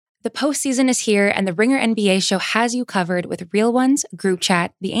The postseason is here, and the Ringer NBA show has you covered with Real Ones, Group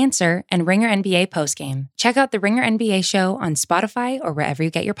Chat, The Answer, and Ringer NBA Postgame. Check out the Ringer NBA show on Spotify or wherever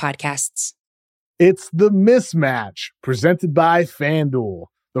you get your podcasts. It's The Mismatch, presented by FanDuel.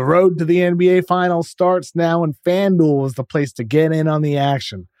 The road to the NBA Finals starts now, and FanDuel is the place to get in on the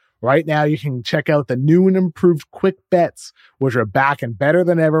action. Right now, you can check out the new and improved Quick Bets, which are back and better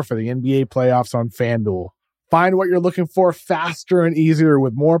than ever for the NBA playoffs on FanDuel. Find what you're looking for faster and easier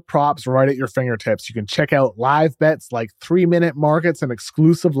with more props right at your fingertips. You can check out live bets like 3-minute markets and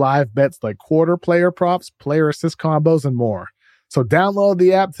exclusive live bets like quarter player props, player assist combos, and more. So download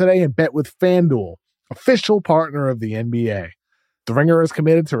the app today and bet with FanDuel, official partner of the NBA. The Ringer is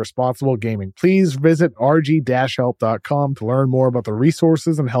committed to responsible gaming. Please visit rg-help.com to learn more about the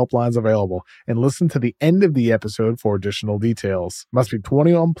resources and helplines available, and listen to the end of the episode for additional details. Must be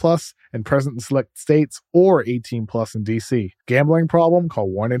 21 plus and present in select states or 18 plus in DC. Gambling problem? Call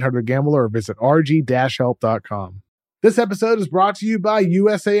 1-800-GAMBLER or visit rg-help.com. This episode is brought to you by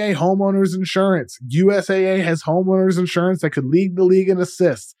USAA Homeowners Insurance. USAA has homeowners insurance that could lead the league in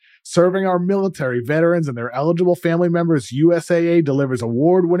assists. Serving our military, veterans, and their eligible family members, USAA delivers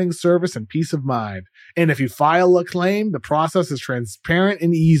award-winning service and peace of mind. And if you file a claim, the process is transparent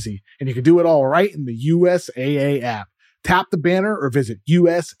and easy, and you can do it all right in the USAA app. Tap the banner or visit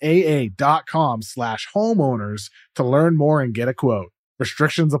usaa.com/homeowners to learn more and get a quote.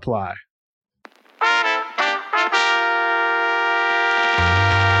 Restrictions apply.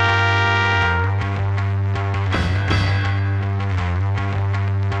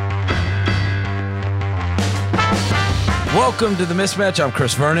 Welcome to The Mismatch. I'm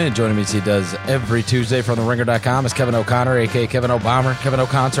Chris Vernon, and joining me as he does every Tuesday from TheRinger.com is Kevin O'Connor, a.k.a. Kevin O'Bomber, Kevin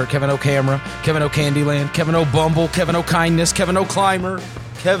O'Concert, Kevin O'Camera, Kevin O'Candyland, Kevin O'Bumble, Kevin O'Kindness, Kevin O'Climber,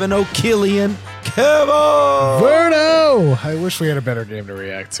 Kevin O'Killian, Kevin! Verno! I wish we had a better game to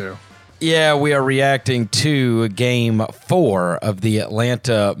react to. Yeah, we are reacting to Game 4 of the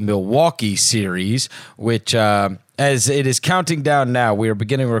Atlanta-Milwaukee series, which, as it is counting down now, we are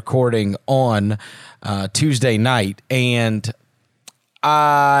beginning recording on Tuesday night, and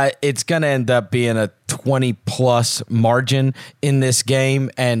it's going to end up being a 20-plus margin in this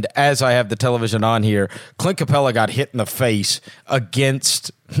game. And as I have the television on here, Clint Capella got hit in the face against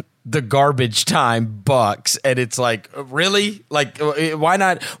the garbage time Bucks, and it's like, really? Like, why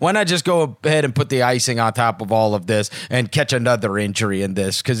not just go ahead and put the icing on top of all of this and catch another injury in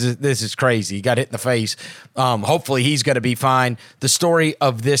this? Because this is crazy. He got hit in the face. Hopefully he's going to be fine. The story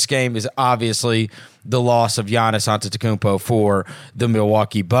of this game is obviously the loss of Giannis Antetokounmpo for the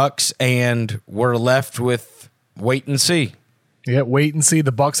Milwaukee Bucks, and we're left with wait and see. Yeah, wait and see.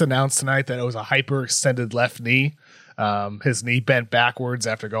 The Bucks announced tonight that it was a hyperextended left knee. His knee bent backwards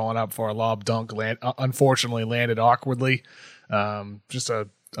after going up for a lob dunk. Unfortunately, landed awkwardly. Just a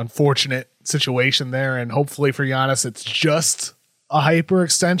unfortunate situation there, and hopefully for Giannis, it's just a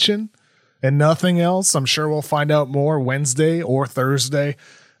hyperextension and nothing else. I'm sure we'll find out more Wednesday or Thursday.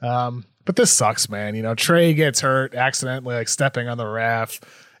 But this sucks, man. You know, Trey gets hurt accidentally, like stepping on the ref.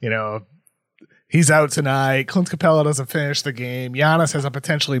 You know, he's out tonight. Clint Capella doesn't finish the game. Giannis has a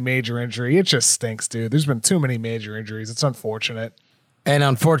potentially major injury. It just stinks, dude. There's been too many major injuries. It's unfortunate. And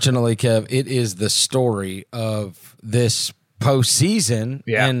unfortunately, Kev, it is the story of this postseason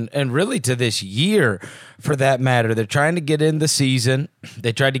and really to this year for that matter. They're trying to get in the season.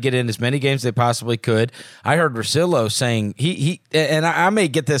 They tried to get in as many games as they possibly could. I heard Russillo saying I may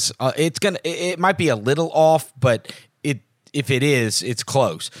get this. It might be a little off, but if it is, it's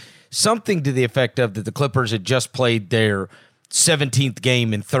close. Something to the effect of that the Clippers had just played their 17th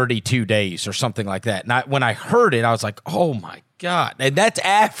game in 32 days or something like that. And when I heard it, I was like, oh my God. And that's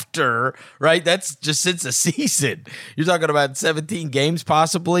after, right? That's just since the season. You're talking about 17 games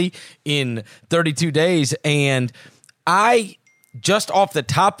possibly in 32 days. And I, just off the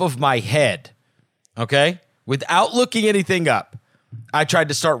top of my head, okay, without looking anything up, I tried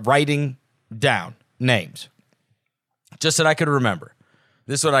to start writing down names just that I could remember.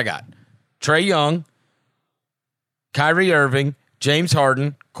 This is what I got. Trae Young, Kyrie Irving, James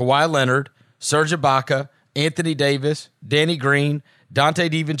Harden, Kawhi Leonard, Serge Ibaka, Anthony Davis, Danny Green, Dante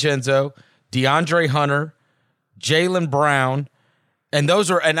DiVincenzo, DeAndre Hunter, Jaylen Brown, and those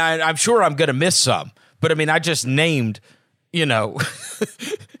are, and I'm sure I'm going to miss some, but I mean, I just named,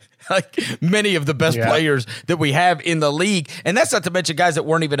 like many of the best players that we have in the league, and that's not to mention guys that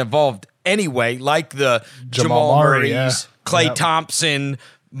weren't even involved anyway, like the Jamal Murray's, Klay Thompson,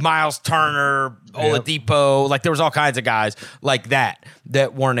 Miles Turner, Oladipo, like there was all kinds of guys like that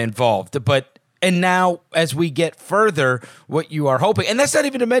weren't involved, but And now, as we get further, what you are hoping, and that's not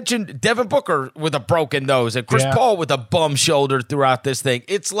even to mention Devin Booker with a broken nose and Chris Paul with a bum shoulder throughout this thing.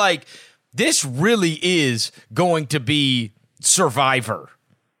 It's like this really is going to be Survivor.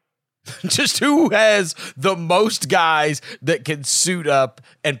 Just who has the most guys that can suit up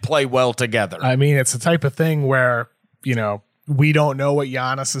and play well together. I mean, it's the type of thing where, we don't know what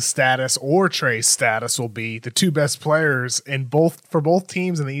Giannis' status or Trey's status will be. The two best players for both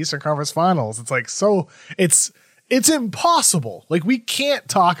teams in the Eastern Conference Finals. It's like, so it's impossible. Like, we can't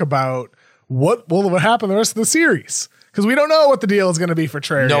talk about what will happen the rest of the series because we don't know what the deal is going to be for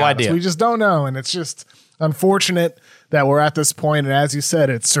Trey. No idea. We just don't know. And it's just unfortunate that we're at this point. And as you said,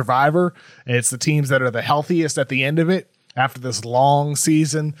 it's Survivor. It's the teams that are the healthiest at the end of it. After this long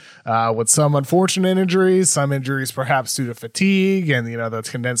season with some unfortunate injuries, some injuries perhaps due to fatigue and, the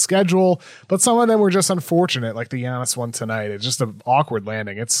condensed schedule, but some of them were just unfortunate, like the Giannis one tonight. It's just an awkward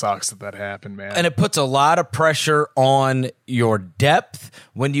landing. It sucks that happened, man. And it puts a lot of pressure on your depth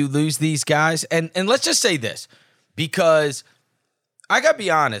when you lose these guys. And let's just say this, because I got to be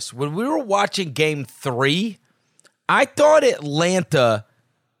honest, when we were watching Game 3, I thought Atlanta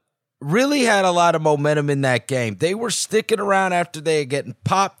really had a lot of momentum in that game. They were sticking around after they had gotten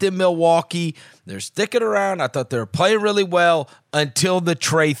popped in Milwaukee. They're sticking around. I thought they were playing really well until the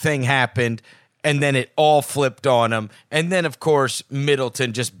Trey thing happened, and then it all flipped on them. And then, of course,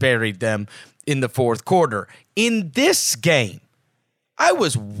 Middleton just buried them in the fourth quarter. In this game, I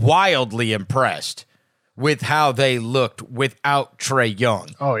was wildly impressed with how they looked without Trey Young.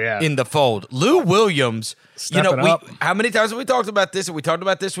 Oh, yeah. In the fold. Lou Williams, up. How many times have we talked about this? And we talked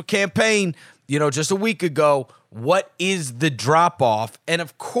about this with Campaign, just a week ago. What is the drop-off? And,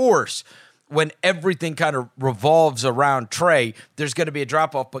 of course, when everything kind of revolves around Trey, there's going to be a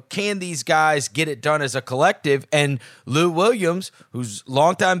drop-off. But can these guys get it done as a collective? And Lou Williams, who's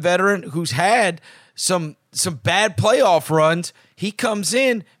longtime veteran, who's had some bad playoff runs, he comes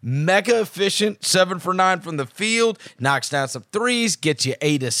in mega efficient, 7 for 9 from the field, knocks down some threes, gets you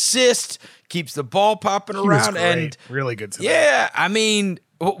 8 assists, keeps the ball popping around. And really good tonight. Yeah, I mean,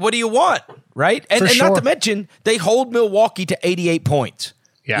 what do you want, right? And not to mention, they hold Milwaukee to 88 points.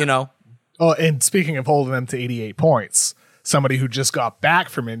 Yeah. Oh, and speaking of holding them to 88 points, somebody who just got back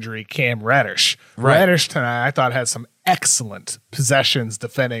from injury, Cam Reddish. Right. Reddish tonight, I thought, had some excellent possessions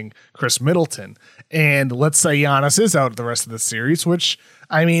defending Chris Middleton. And let's say Giannis is out the rest of the series, which,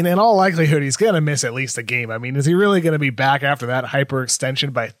 I mean, in all likelihood, he's going to miss at least a game. I mean, is he really going to be back after that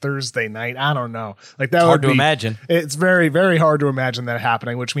hyperextension by Thursday night? I don't know. Like, that hard to imagine. It's very, very hard to imagine that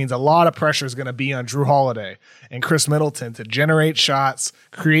happening, which means a lot of pressure is going to be on Drew Holiday and Chris Middleton to generate shots,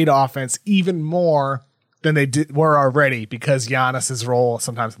 create offense even more than they were already, because Giannis's role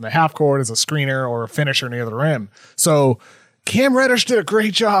sometimes in the half court as a screener or a finisher near the rim. So Cam Reddish did a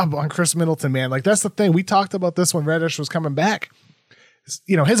great job on Chris Middleton, man. Like, that's the thing. We talked about this when Reddish was coming back.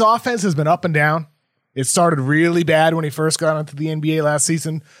 His offense has been up and down. It started really bad when he first got into the NBA last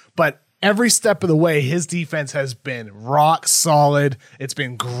season, but every step of the way, his defense has been rock solid. It's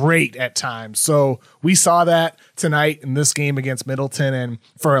been great at times. So we saw that tonight in this game against Middleton. And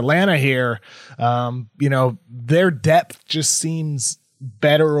for Atlanta here, their depth just seems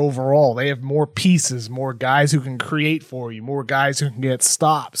better overall. They have more pieces, more guys who can create for you, more guys who can get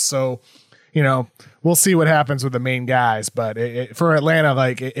stops. So, we'll see what happens with the main guys. But for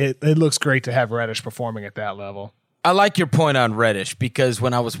Atlanta, it looks great to have Reddish performing at that level. I like your point on Reddish, because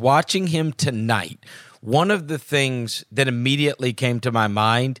when I was watching him tonight, one of the things that immediately came to my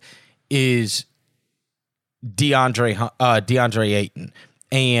mind is DeAndre Ayton.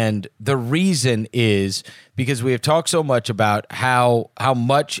 And the reason is because we have talked so much about how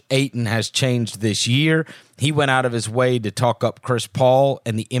much Ayton has changed this year. He went out of his way to talk up Chris Paul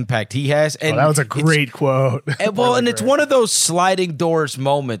and the impact he has. And that was a great quote. And it's one of those sliding doors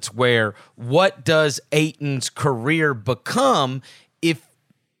moments where what does Ayton's career become if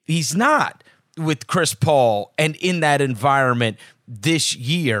he's not with Chris Paul and in that environment this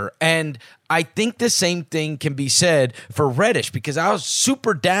year? And I think the same thing can be said for Reddish, because I was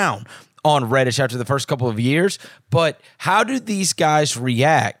super down on Reddish after the first couple of years. But how do these guys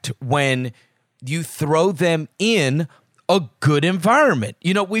react when you throw them in a good environment?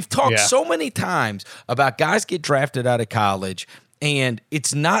 We've talked so many times about guys get drafted out of college, and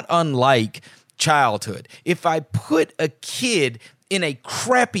it's not unlike childhood. If I put a kid in a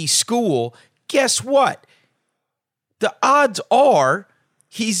crappy school, guess what? The odds are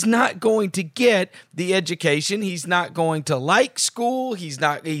he's not going to get the education. He's not going to like school. He's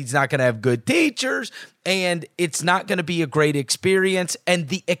not going to have good teachers, and it's not going to be a great experience. And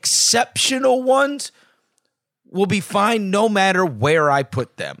the exceptional ones will be fine no matter where I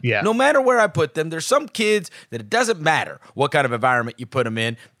put them. Yeah. No matter where I put them. There's some kids that it doesn't matter what kind of environment you put them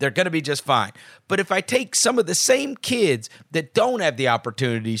in. They're going to be just fine. But if I take some of the same kids that don't have the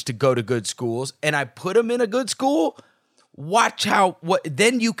opportunities to go to good schools and I put them in a good school, watch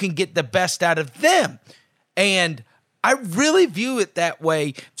then you can get the best out of them. And I really view it that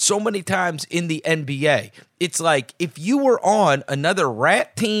way so many times in the NBA. It's like if you were on another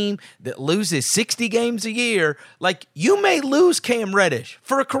rat team that loses 60 games a year, like you may lose Cam Reddish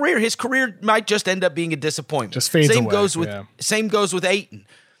for a career. His career might just end up being a disappointment. Just fades same away. Same goes with Ayton.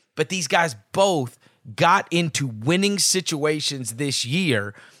 But these guys both got into winning situations this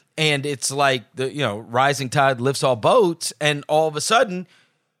year, and it's like the rising tide lifts all boats, and all of a sudden,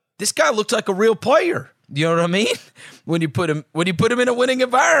 this guy looks like a real player. You know what I mean? When you put him in a winning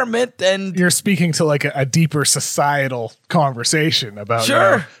environment, and you're speaking to like a deeper societal conversation about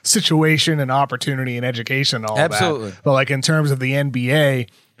situation and opportunity and education, and all absolutely. That. But like in terms of the NBA,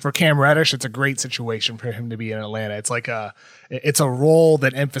 for Cam Reddish, it's a great situation for him to be in Atlanta. It's like it's a role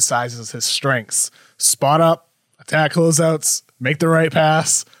that emphasizes his strengths: spot up, attack closeouts, make the right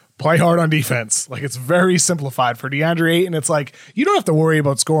pass, play hard on defense. Like, it's very simplified for DeAndre Ayton. It's like, you don't have to worry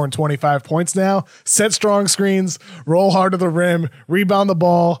about scoring 25 points now. Set strong screens, roll hard to the rim, rebound the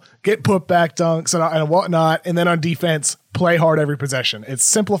ball, get put back dunks and whatnot. And then on defense, play hard every possession. It's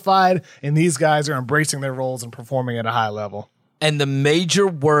simplified, and these guys are embracing their roles and performing at a high level. And the major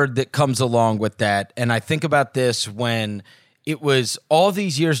word that comes along with that, and I think about this when it was all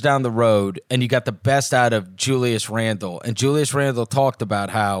these years down the road and you got the best out of Julius Randle. And Julius Randle talked about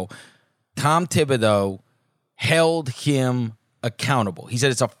how Tom Thibodeau held him accountable. He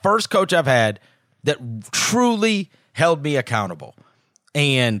said, it's the first coach I've had that truly held me accountable.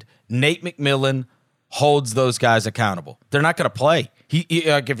 And Nate McMillan holds those guys accountable. They're not going to play.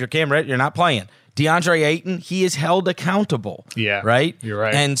 If you're Cam Reddish, you're not playing. DeAndre Ayton, he is held accountable. Yeah. Right? You're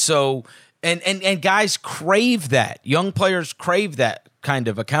right. And so... And guys crave that. Young players crave that kind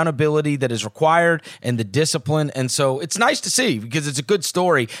of accountability that is required and the discipline. And so it's nice to see because it's a good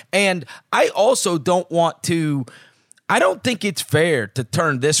story. And I also don't think it's fair to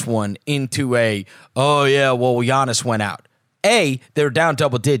turn this one into Giannis went out. A, they're down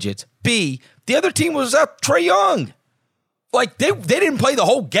double digits. B, the other team was up Trae Young. Like, they didn't play the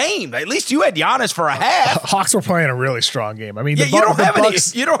whole game. At least you had Giannis for a half. Hawks were playing a really strong game. I mean, you don't have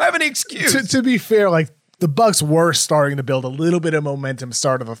any excuse. To be fair, like, the Bucks were starting to build a little bit of momentum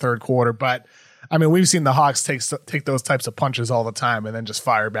start of the third quarter, but I mean, we've seen the Hawks take those types of punches all the time and then just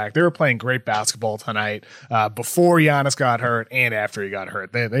fire back. They were playing great basketball tonight before Giannis got hurt and after he got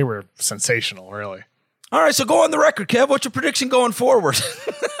hurt. They were sensational, really. All right, so go on the record, Kev. What's your prediction going forward?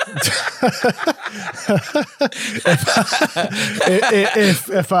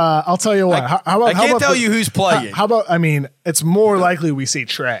 if I'll tell you what, I can't tell you who's playing. How about? I mean, it's more likely we see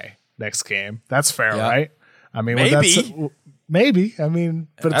Trae next game. That's fair, right? I mean, maybe. I mean,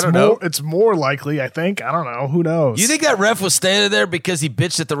 but it's more likely. I think. I don't know. Who knows? You think that ref was standing there because he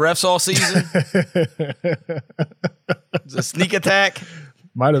bitched at the refs all season? It's a sneak attack.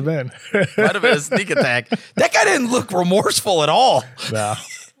 Might have been. Might have been a sneak attack. That guy didn't look remorseful at all. No.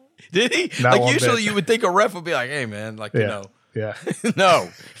 Did he? Like, usually you would think a ref would be like, hey, man, like, Yeah. No.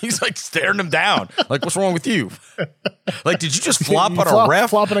 He's like staring him down. Like, what's wrong with you? Like, did you just flop on a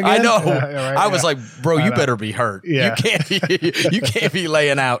ref? Flopping again? I know. Yeah, right, I was like, bro, you better be hurt. Yeah. You can't be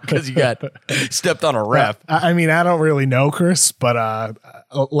laying out because you got stepped on a ref. I mean, I don't really know, Chris, but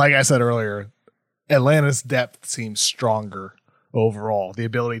like I said earlier, Atlanta's depth seems stronger overall. The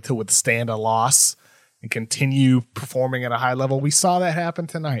ability to withstand a loss and continue performing at a high level. We saw that happen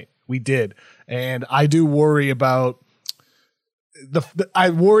tonight. We did. And I do worry about I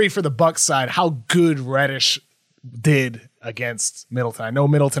worry for the Bucks side how good Reddish did against Middleton. I know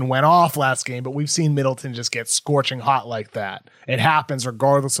Middleton went off last game, but we've seen Middleton just get scorching hot like that. It happens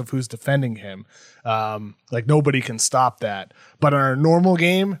regardless of who's defending him. Like, nobody can stop that. But in a normal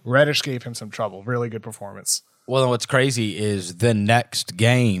game, Reddish gave him some trouble. Really good performance. Well, what's crazy is the next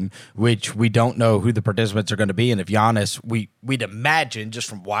game, which we don't know who the participants are going to be. And if Giannis, we'd imagine just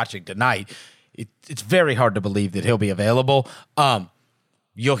from watching tonight, it's very hard to believe that he'll be available.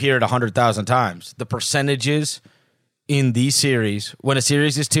 You'll hear it 100,000 times. The percentages in these series, when a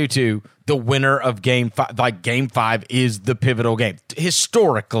series is 2-2, the winner of game 5 is the pivotal game.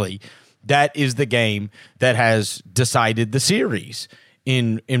 Historically, that is the game that has decided the series.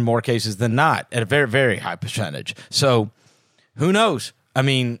 In more cases than not, at a very, very high percentage. So who knows? I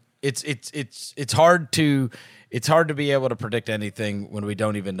mean, it's hard to be able to predict anything when we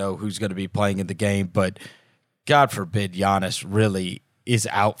don't even know who's going to be playing in the game. But God forbid Giannis really is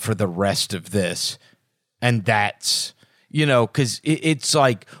out for the rest of this. And that's, because it's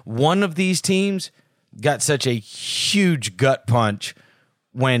like one of these teams got such a huge gut punch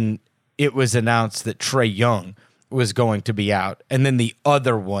when it was announced that Trae Young was going to be out. And then the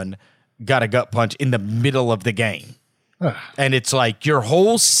other one got a gut punch in the middle of the game. And it's like the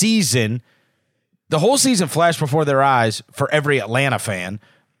whole season flashed before their eyes for every Atlanta fan.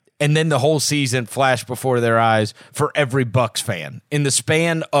 And then the whole season flashed before their eyes for every Bucks fan in the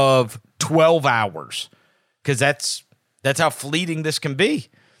span of 12 hours. Because that's how fleeting this can be.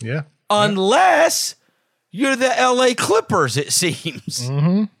 Yeah. Unless you're the LA Clippers, it seems.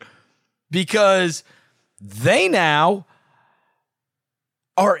 Mm-hmm. Because they now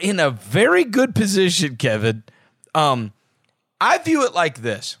are in a very good position, Kevin. I view it like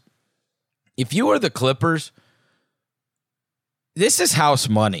this. If you are the Clippers, this is house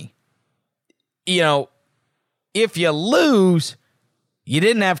money. If you lose, you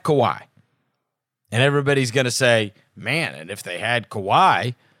didn't have Kawhi. And everybody's going to say, man, and if they had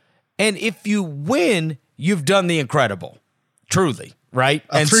Kawhi. And if you win, you've done the incredible. Truly, right?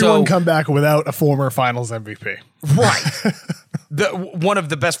 A 3-1 comeback without a former finals MVP. Right. One of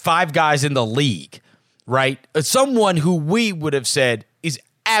the best 5 guys in the league, right? Someone who we would have said is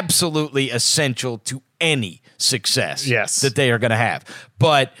absolutely essential to any success that they are going to have.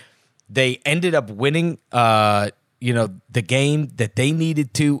 But they ended up winning the game that they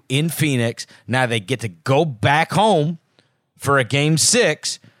needed to in Phoenix. Now they get to go back home for a game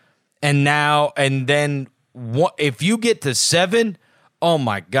 6. And then if you get to 7, oh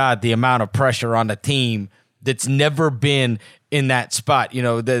my God, the amount of pressure on a team that's never been in that spot.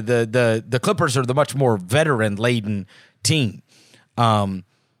 The Clippers are the much more veteran-laden team. And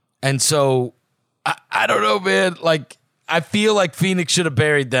so I don't know, man. Like, I feel like Phoenix should have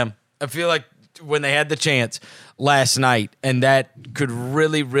buried them. I feel like when they had the chance last night, and that could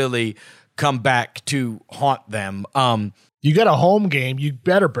really, really come back to haunt them. You got a home game, you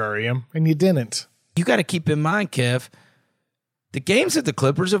better bury him, and you didn't. You got to keep in mind, Kev, the games that the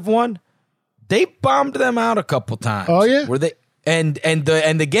Clippers have won, they bombed them out a couple times. Oh yeah, were they? And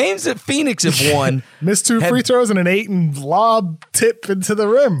the games that Phoenix have won, missed 2 free throws and an Ayton lob tip into the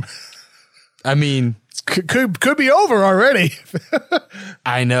rim. I mean, could be over already.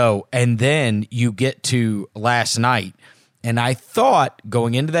 I know. And then you get to last night, and I thought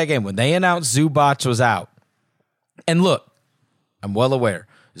going into that game when they announced Zubac was out, and look, I'm well aware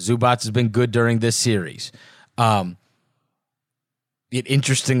Zubac has been good during this series. It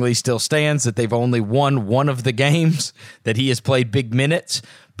interestingly still stands that they've only won one of the games that he has played big minutes,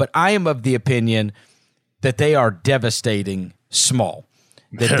 but I am of the opinion that they are devastating small.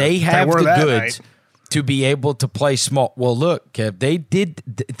 That they have the goods to be able to play small. Well, look, Kev,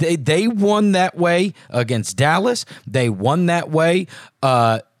 they won that way against Dallas. They won that way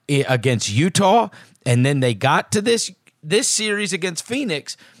against Utah, and then they got to this series against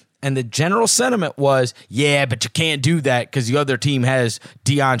Phoenix. And the general sentiment was, yeah, but you can't do that because the other team has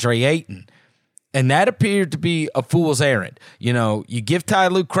DeAndre Ayton. And that appeared to be a fool's errand. You give Ty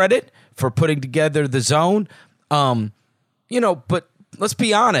Lue credit for putting together the zone, but let's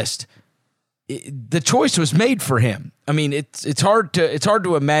be honest, the choice was made for him. I mean, it's hard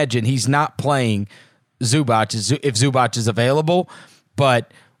to imagine he's not playing Zubac if Zubac is available.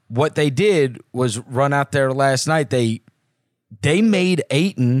 But what they did was run out there last night. They made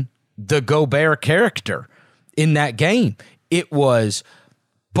Ayton the Gobert character in that game. It was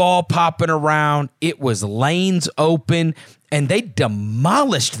ball popping around. It was lanes open, and they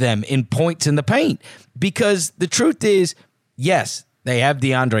demolished them in points in the paint. Because the truth is, yes, they have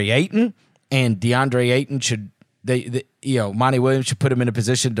DeAndre Ayton, and DeAndre Ayton should Monty Williams should put him in a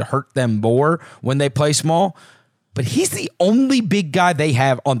position to hurt them more when they play small. But he's the only big guy they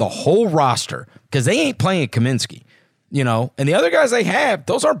have on the whole roster because they ain't playing Kaminsky. And the other guys they have,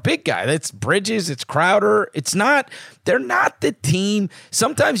 those aren't big guys. It's Bridges, it's Crowder. They're not the team.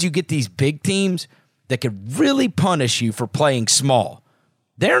 Sometimes you get these big teams that could really punish you for playing small.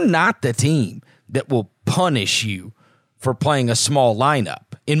 They're not the team that will punish you for playing a small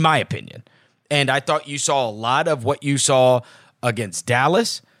lineup, in my opinion. And I thought you saw a lot of what you saw against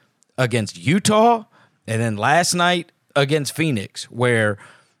Dallas, against Utah, and then last night against Phoenix, where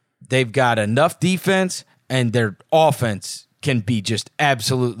they've got enough defense and their offense can be just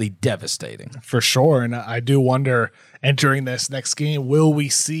absolutely devastating. For sure. And I do wonder, entering this next game, will we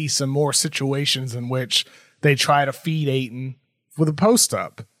see some more situations in which they try to feed Ayton with a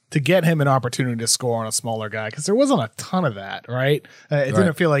post-up to get him an opportunity to score on a smaller guy? Because there wasn't a ton of that, right? It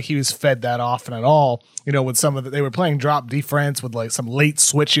didn't feel like he was fed that often at all. With some of they were playing drop defense with like some late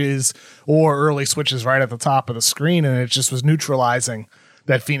switches or early switches right at the top of the screen, and it just was neutralizing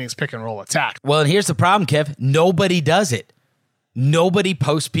that Phoenix pick and roll attack. Well, and here's the problem, Kev. Nobody does it. Nobody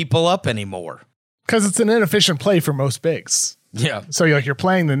posts people up anymore. Because it's an inefficient play for most bigs. Yeah. So you're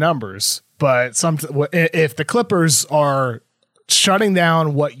playing the numbers, but if the Clippers are shutting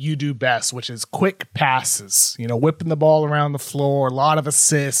down what you do best, which is quick passes, whipping the ball around the floor, a lot of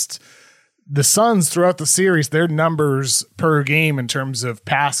assists, the Suns throughout the series, their numbers per game in terms of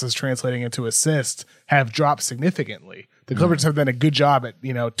passes translating into assists have dropped significantly. The Clippers have done a good job at,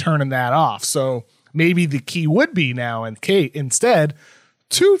 turning that off. So maybe the key would be now instead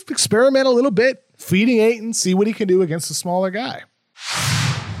to experiment a little bit, feeding Ayton, see what he can do against a smaller guy.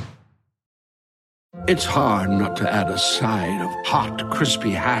 It's hard not to add a side of hot,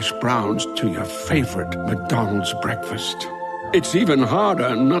 crispy hash browns to your favorite McDonald's breakfast. It's even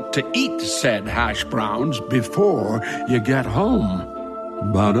harder not to eat said hash browns before you get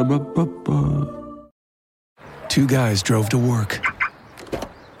home. Ba-da-ba-ba-ba. Two guys drove to work.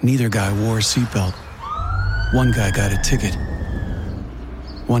 Neither guy wore a seatbelt. One guy got a ticket.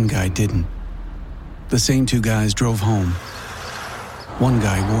 One guy didn't. The same two guys drove home. One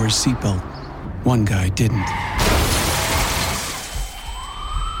guy wore his seatbelt. One guy didn't.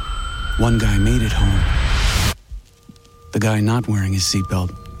 One guy made it home. The guy not wearing his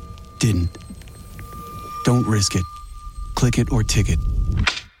seatbelt didn't. Don't risk it. Click it or ticket.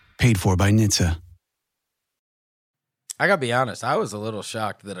 Paid for by NHTSA. I got to be honest. I was a little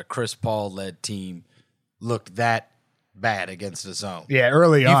shocked that a Chris Paul-led team looked that bad against the zone. Yeah,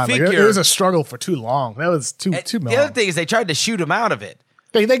 early on. It was a struggle for too long. That was too long. The other thing is they tried to shoot him out of it.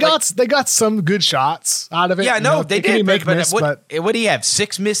 They got some good shots out of it. Yeah, no, they did. What do you have?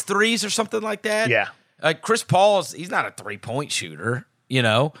 6 missed threes or something like that? Yeah. Chris Paul's, he's not a 3-point shooter,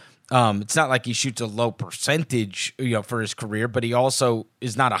 It's not like he shoots a low percentage, for his career, but he also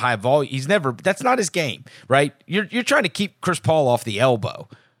is not a high volume. That's not his game, right? You're trying to keep Chris Paul off the elbow,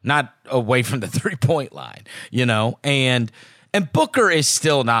 not away from the 3-point line, And Booker is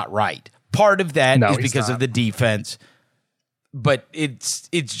still not right. Part of that is because of the defense. But it's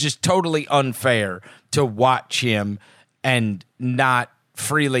just totally unfair to watch him and not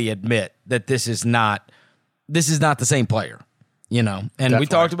freely admit that this is not the same player, And Definitely. We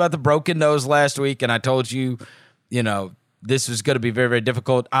talked about the broken nose last week, and I told you, this was going to be very, very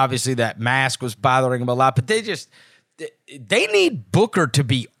difficult. Obviously, that mask was bothering him a lot, but they need Booker to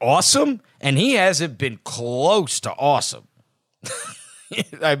be awesome, and he hasn't been close to awesome.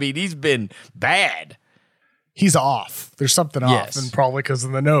 I mean, he's been bad. He's off. There's something Yes. off, and probably because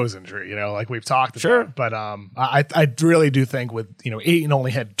of the nose injury, like we've talked about. Sure. But I really do think with Ayton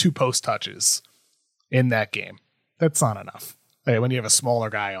only had 2 post touches in that game. That's not enough. When you have a smaller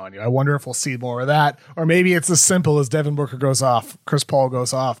guy on you, I wonder if we'll see more of that, or maybe it's as simple as Devin Booker goes off, Chris Paul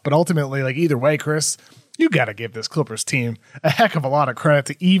goes off. But ultimately, either way, Chris, you got to give this Clippers team a heck of a lot of credit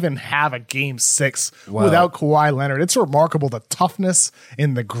to even have a game 6 without Kawhi Leonard. It's remarkable the toughness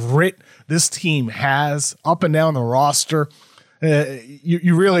and the grit this team has up and down the roster.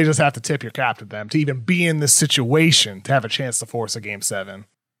 You really just have to tip your cap to them to even be in this situation to have a chance to force a game 7.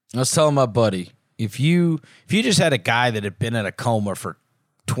 I was telling my buddy, if you just had a guy that had been in a coma for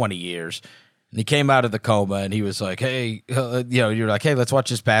 20 years and he came out of the coma and he was like, hey, you're like, hey, let's watch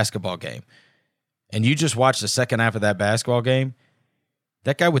this basketball game. And you just watch the second half of that basketball game,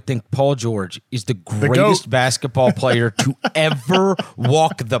 that guy would think Paul George is the greatest basketball player to ever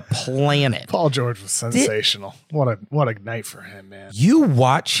walk the planet. Paul George was sensational. What a night for him, man. You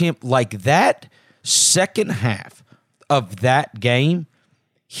watch him like that second half of that game,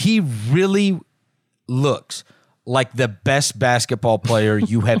 he really looks like the best basketball player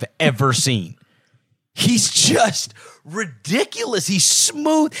you have ever seen. He's just ridiculous. He's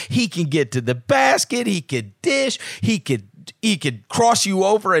smooth. He can get to the basket. He could dish. He could cross you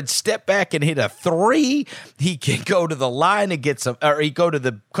over and step back and hit a 3. He can go to the line and get some, or he go to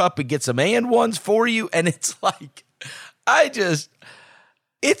the cup and get some and ones for you. And it's like,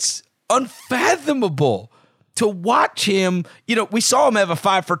 it's unfathomable to watch him. We saw him have a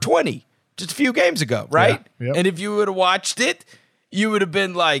 5 for 20 just a few games ago, right? Yeah, yep. And if you would have watched it, you would have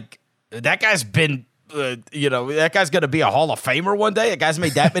been like, that guy's been. That guy's going to be a Hall of Famer one day. That guy's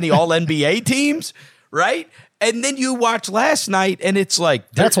made that many All NBA teams, right? And then you watch last night, and it's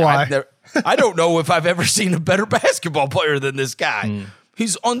like, that's why I don't know if I've ever seen a better basketball player than this guy.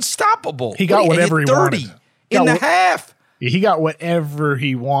 He's unstoppable. He got whatever he wanted in the half. He got whatever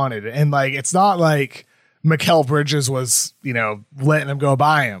he wanted, and it's not like Mikal Bridges was letting him go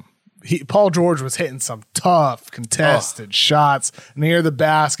by him. Paul George was hitting some tough contested shots near the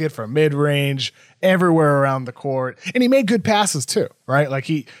basket from mid-range, everywhere around the court. And he made good passes too, right? Like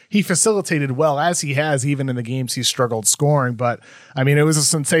he facilitated well, as he has even in the games he struggled scoring. But I mean, it was a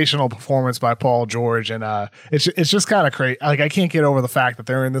sensational performance by Paul George. And it's just kind of crazy. Like I can't get over the fact that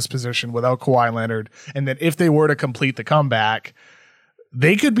they're in this position without Kawhi Leonard. And that if they were to complete the comeback,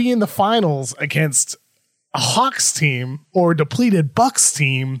 they could be in the finals against a Hawks team or a depleted Bucks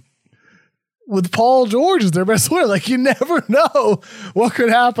team with Paul George as their best player. Like, you never know what could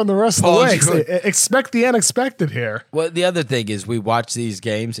happen the rest of the way. So expect the unexpected here. Well, the other thing is we watch these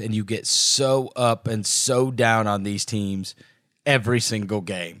games and you get so up and so down on these teams every single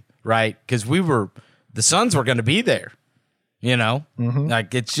game, right? Because the Suns were going to be there, you know? Mm-hmm.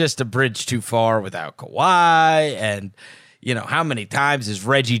 Like, it's just a bridge too far without Kawhi. And, you know, how many times is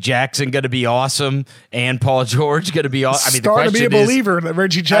Reggie Jackson going to be awesome and Paul George going to be awesome? I mean, starting to be a believer that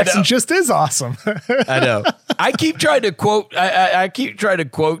Reggie Jackson just is awesome. I know. I keep trying to quote. I keep trying to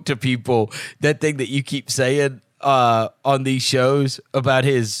quote to people that thing that you keep saying on these shows about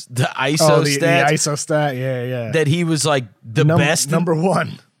the ISO stats. The ISO stat, yeah. That he was like the best, number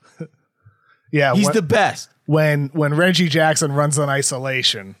one. Yeah, he's the best. When Reggie Jackson runs on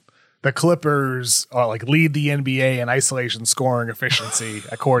isolation, the Clippers lead the NBA in isolation scoring efficiency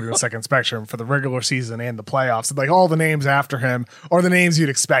according to Second Spectrum for the regular season and the playoffs. Like all the names after him are the names you'd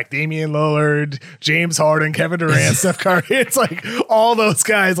expect: Damian Lillard, James Harden, Kevin Durant, Steph Curry. It's like all those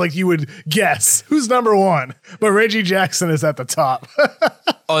guys like you would guess who's number one, but Reggie Jackson is at the top.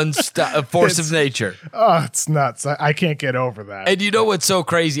 A force of nature. Oh, it's nuts. I can't get over that. And you know what's so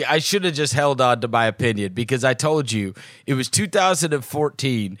crazy? I should have just held on to my opinion because I told you it was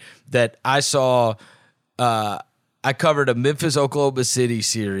 2014 that I saw. I covered a Memphis-Oklahoma City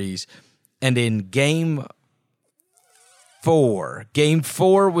series, and in Game 4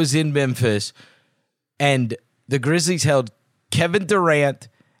 was in Memphis, and the Grizzlies held Kevin Durant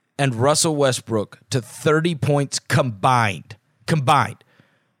and Russell Westbrook to 30 points combined.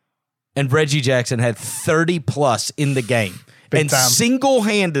 And Reggie Jackson had 30 plus in the game and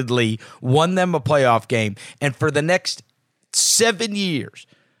single-handedly won them a playoff game. And for the next 7 years,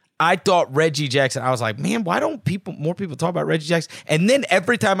 I thought Reggie Jackson, I was like, man, why don't more people talk about Reggie Jackson? And then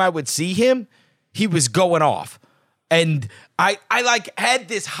every time I would see him, he was going off. And I had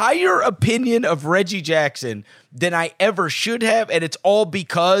this higher opinion of Reggie Jackson than I ever should have. And it's all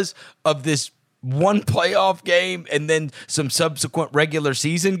because of this one playoff game and then some subsequent regular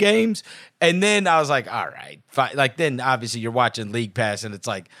season games. And then I was like, all right, fine. Like then obviously you're watching League Pass and it's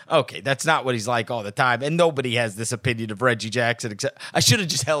like, okay, that's not what he's like all the time. And nobody has this opinion of Reggie Jackson except I should have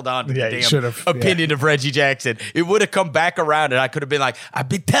just held on to the damn opinion of Reggie Jackson. It would have come back around and I could have been like, I've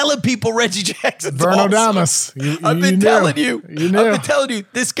been telling people Reggie Jackson's Verno awesome. Damas. I've been telling you. I've been telling you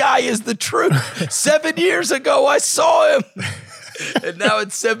this guy is the truth. 7 years ago I saw him. And now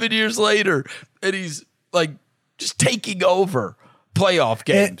it's 7 years later, and he's like just taking over playoff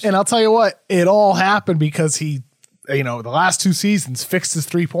games. And I'll tell you what, it all happened because he, the last 2 seasons fixed his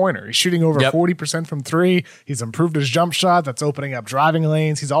 3-pointer. He's shooting over 40% from three. He's improved his jump shot. That's opening up driving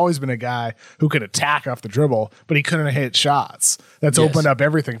lanes. He's always been a guy who could attack off the dribble, but he couldn't hit shots. That's opened up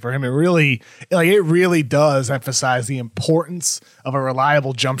everything for him. It really does emphasize the importance of a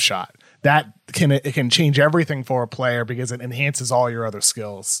reliable jump shot. That can change everything for a player because it enhances all your other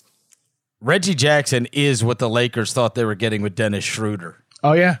skills. Reggie Jackson is what the Lakers thought they were getting with Dennis Schroeder.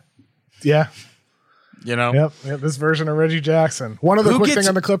 Oh, yeah. Yeah. You know? Yep. This version of Reggie Jackson. One other quick thing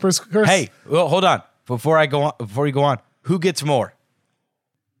on the Clippers, Chris. Hey, well, hold on. Before you go on, who gets more?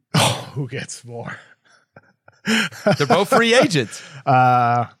 Oh, who gets more? They're both free agents.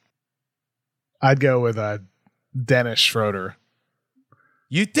 I'd go with Dennis Schroeder.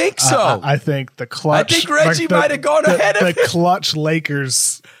 You think so? I think the clutch. I think Reggie might have gone ahead of him. The clutch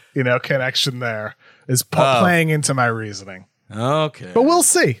Lakers, connection there is playing into my reasoning. Okay, but we'll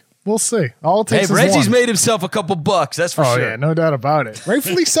see. We'll see. All it takes is Reggie's one. made himself a couple bucks. That's for sure. Oh yeah, no doubt about it.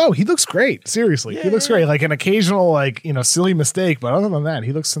 Rightfully so. He looks great. Seriously, he looks great. Like an occasional, silly mistake, but other than that,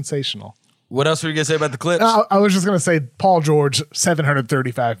 he looks sensational. What else were you going to say about the Clips? I was just going to say Paul George,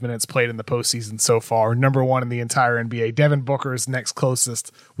 735 minutes played in the postseason so far, number one in the entire NBA. Devin Booker is next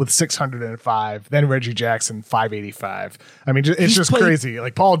closest with 605. Then Reggie Jackson, 585. I mean, it's just crazy.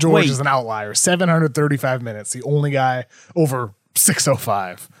 Like Paul George is an outlier. 735 minutes, the only guy over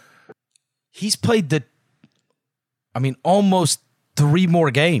 605. He's played almost 3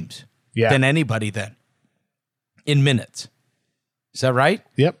 more games than anybody then in minutes. Is that right?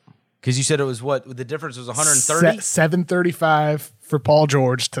 Yep. Because you said it was what? The difference was 130? 735 for Paul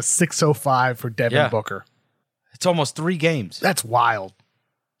George to 605 for Devin Booker. It's almost 3 games. That's wild.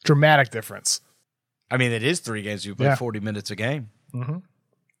 Dramatic difference. I mean, it is 3 games. You play 40 minutes a game. Mm-hmm.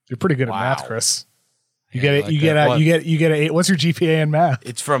 You're pretty good at math, Chris. You Yeah, get it. like You get that. a. You get a. What's your GPA in math?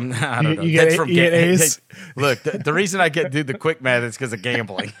 It's from, I don't know. You That's get from A's? Look, the reason I do the quick math is because of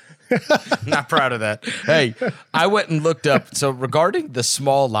gambling. Not proud of that. Hey, I went and looked up. So regarding the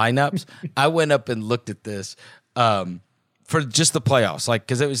small lineups, I went up and looked at this for just the playoffs, like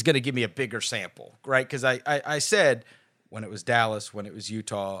because it was going to give me a bigger sample, right? Because I said when it was Dallas, when it was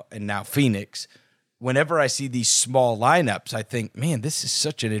Utah, and now Phoenix, whenever I see these small lineups, I think, man, this is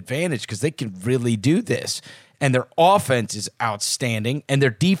such an advantage because they can really do this. And their offense is outstanding, and their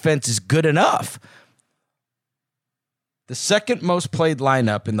defense is good enough. The second most played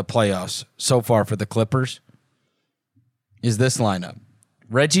lineup in the playoffs so far for the Clippers is this lineup.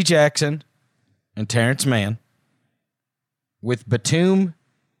 Reggie Jackson and Terrence Mann with Batum,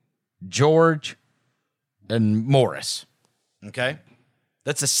 George, and Morris. Okay?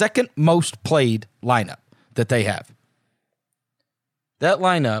 That's the second most played lineup that they have. That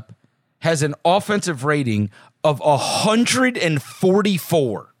lineup has an offensive rating of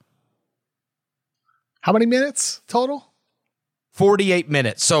 144. How many minutes total? 48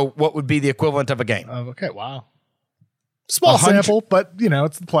 minutes. So what would be the equivalent of a game? Okay, wow. Small sample, but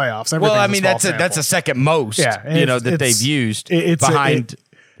it's the playoffs. Well, I mean that's a second most. That they've used behind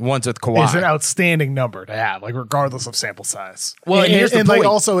ones with Kawhi. It's an outstanding number to have, like regardless of sample size. Well, and here's the point. Like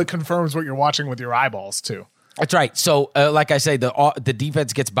also it confirms what you're watching with your eyeballs too. That's right. So, like I say, the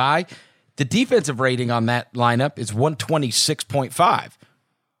defense gets by. The defensive rating on that lineup is 126.5,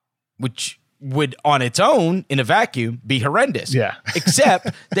 which would on its own in a vacuum be horrendous. Yeah. Except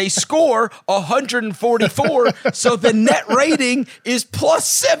they score 144, so the net rating is plus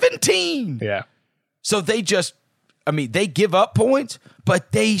 17. Yeah. So they give up points,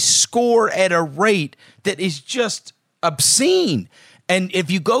 but they score at a rate that is just obscene. And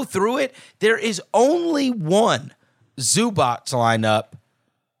if you go through it, there is only one Zubats lineup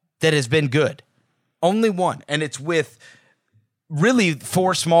that has been good. Only one. And it's with really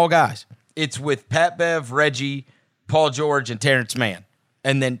 4 small guys. It's with Pat Bev, Reggie, Paul George, and Terrence Mann.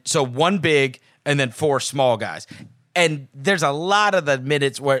 And then, so 1 big and then 4 small guys. And there's a lot of the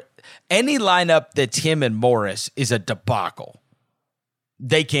minutes where any lineup that's him and Morris is a debacle.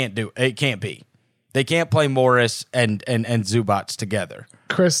 They can't do it. It can't be. They can't play Morris and Zubats together.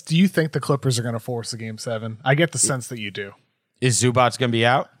 Chris, do you think the Clippers are going to force a Game 7? I get the sense that you do. Is Zubats going to be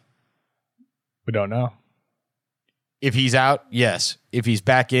out? We don't know. If he's out, yes. If he's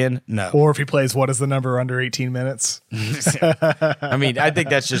back in, no. Or if he plays, what is the number under 18 minutes? I mean, I think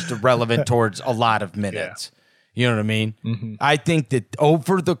that's just irrelevant towards a lot of minutes. Yeah. You know what I mean? Mm-hmm. I think that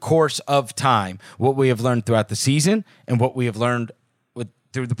over the course of time, what we have learned throughout the season and what we have learned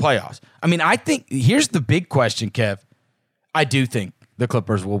through the playoffs. I mean, I think here's the big question, Kev. I do think the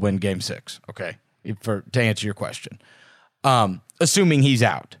Clippers will win Game 6. Okay, to answer your question, assuming he's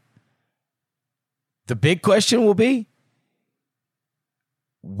out. The big question will be: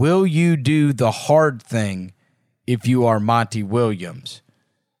 will you do the hard thing if you are Monty Williams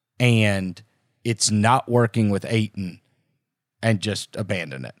and it's not working with Ayton and just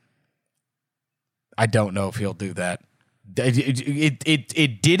abandon it? I don't know if he'll do that.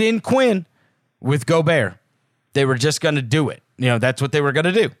 It did in Quinn with Gobert. They were just going to do it. That's what they were going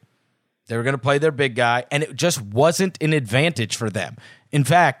to do. They were going to play their big guy, and it just wasn't an advantage for them. In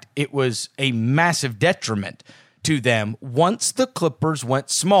fact, it was a massive detriment to them once the Clippers went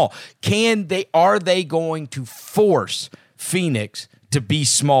small. Are they going to force Phoenix to be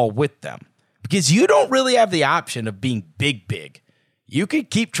small with them? Because you don't really have the option of being big. You could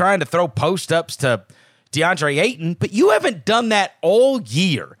keep trying to throw post-ups to DeAndre Ayton, but you haven't done that all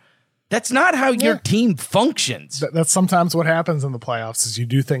year. That's not how your team functions. That's sometimes what happens in the playoffs is you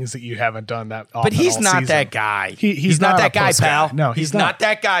do things that you haven't done that often. But he's not season. That guy. He's not that guy, pal. No, he's not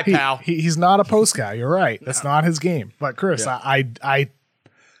that guy, pal. He's not a post guy. You're right. That's not his game. But Chris, I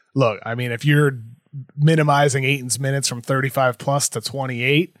look, I mean, if you're minimizing Ayton's minutes from 35 plus to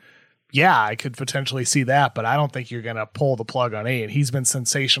 28, yeah, I could potentially see that, but I don't think you're going to pull the plug on Ayton. He's been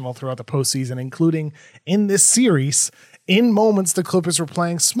sensational throughout the postseason, including in this series, in moments the Clippers were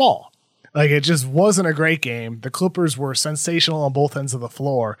playing small. Like, it just wasn't a great game. The Clippers were sensational on both ends of the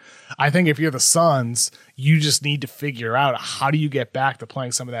floor. I think if you're the Suns, you just need to figure out how do you get back to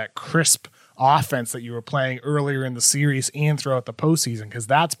playing some of that crisp offense that you were playing earlier in the series and throughout the postseason, because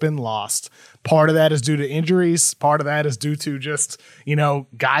that's been lost. Part of that is due to injuries. Part of that is due to just,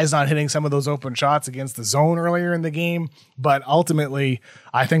 guys not hitting some of those open shots against the zone earlier in the game. But ultimately,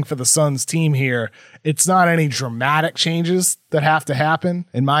 I think for the Suns team here, it's not any dramatic changes that have to happen,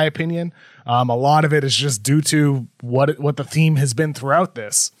 in my opinion. A lot of it is just due to what the theme has been throughout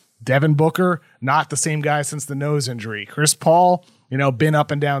this. Devin Booker, not the same guy since the nose injury. Chris Paul, been up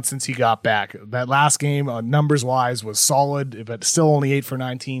and down since he got back. That last game, numbers-wise, was solid, but still only 8 for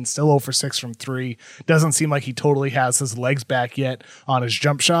 19, still 0 for 6 from 3. Doesn't seem like he totally has his legs back yet on his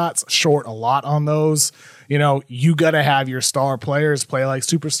jump shots. Short a lot on those. You got to have your star players play like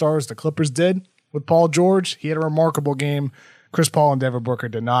superstars. The Clippers did with Paul George. He had a remarkable game. Chris Paul and Devin Booker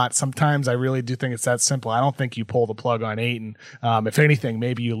did not. Sometimes I really do think it's that simple. I don't think you pull the plug on Ayton. If anything,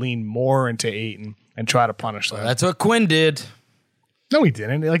 maybe you lean more into Ayton and try to punish them. Well, that's what Quinn did. No, he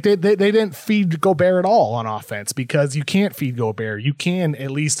didn't. Like they didn't feed Gobert at all on offense, because you can't feed Gobert. You can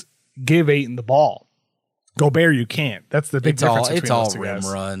at least give Ayton the ball. Gobert, you can't. That's the big difference between those two guys. It's all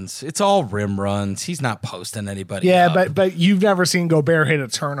rim runs. It's all rim runs. He's not posting anybody. Yeah, up. but you've never seen Gobert hit a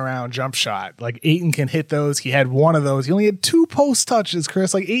turnaround jump shot. Like Ayton can hit those. He had one of those. He only had 2 post touches,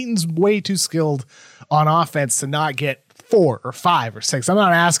 Chris. Like Ayton's way too skilled on offense to not get 4 or 5 or 6. I'm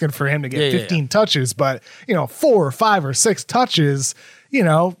not asking for him to get 15 touches, but 4 or 5 or 6 touches.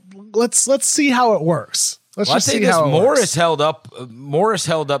 Let's see how it works. I think Morris held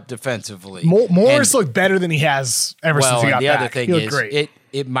up defensively. Morris looked better than he has ever since he got back. The other thing is, great.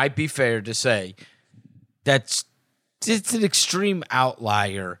 it might be fair to say it's an extreme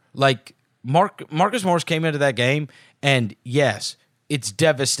outlier. Like Marcus Morris came into that game, and yes, it's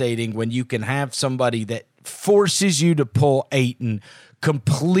devastating when you can have somebody that forces you to pull Ayton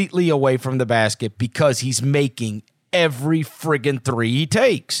completely away from the basket because he's making every friggin' 3 he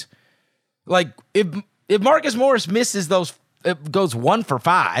takes. Like if Marcus Morris misses those, it goes 1 for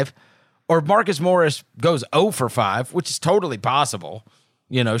 5, or Marcus Morris goes 0 for 5, which is totally possible,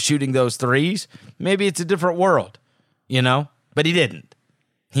 shooting those threes, maybe it's a different world, but he didn't.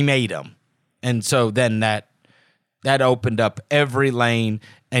 He made them. And so then that opened up every lane,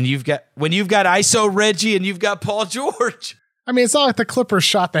 and when you've got ISO Reggie and you've got Paul George. I mean, it's not like the Clippers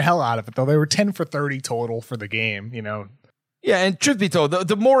shot the hell out of it, though. They were 10 for 30 total for the game, Yeah, and truth be told,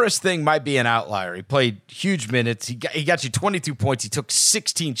 the Morris thing might be an outlier. He played huge minutes. He got you 22 points. He took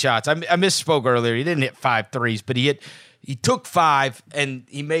 16 shots. I misspoke earlier. He didn't hit 5 threes, but he took 5, and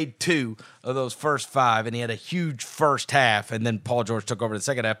he made 2 of those first 5, and he had a huge first half, and then Paul George took over the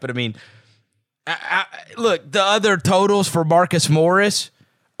second half. But, I mean, look, the other totals for Marcus Morris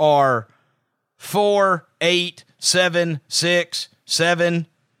are 4, 8, 7, 6, 7.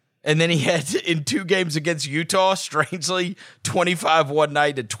 And then he had, in 2 games against Utah, strangely, 25 one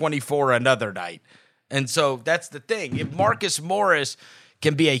night and 24 another night. And so that's the thing. If Marcus Morris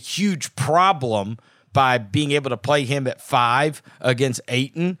can be a huge problem by being able to play him at 5 against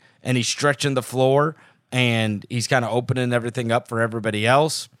Ayton, and he's stretching the floor, and he's kind of opening everything up for everybody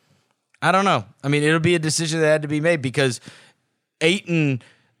else, I don't know. I mean, it'll be a decision that had to be made, because Ayton,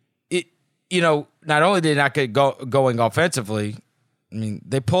 not only did he not get going offensively, I mean,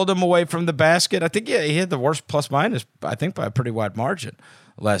 they pulled him away from the basket. I think, he had the worst plus-minus, I think, by a pretty wide margin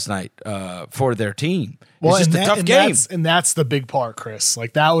last night for their team. Well, it's just a tough game. And that's the big part, Chris.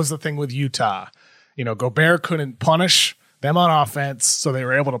 Like, that was the thing with Utah. Gobert couldn't punish them on offense, so they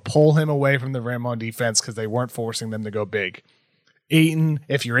were able to pull him away from the rim on defense because they weren't forcing them to go big. Ayton,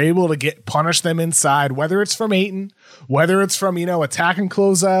 if you're able to punish them inside, whether it's from Ayton, whether it's from, attacking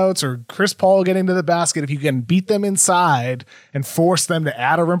closeouts or Chris Paul getting to the basket, if you can beat them inside and force them to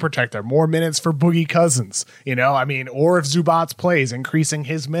add a rim protector, more minutes for Boogie Cousins, or if Zubats plays, increasing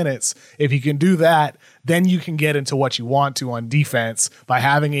his minutes, if you can do that, then you can get into what you want to on defense by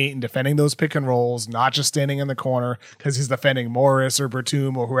having Ayton defending those pick and rolls, not just standing in the corner because he's defending Morris or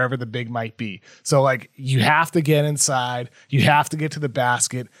Batum or whoever the big might be. So, you have to get inside, you have to get to the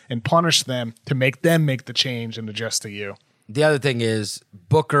basket and punish them to make them make the change and adjust to you. The other thing is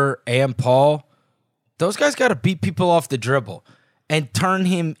Booker and Paul, those guys got to beat people off the dribble and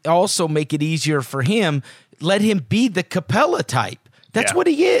also make it easier for him. Let him be the Capella type. That's what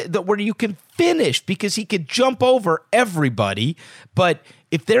he is, where you can finish, because he could jump over everybody. But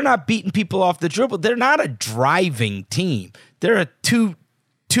if they're not beating people off the dribble, they're not a driving team. They're a two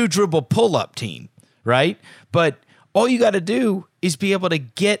dribble pull-up team, right? But all you got to do is be able to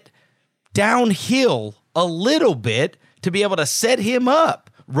get downhill a little bit to be able to set him up,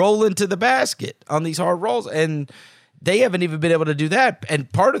 roll into the basket on these hard rolls. And they haven't even been able to do that. And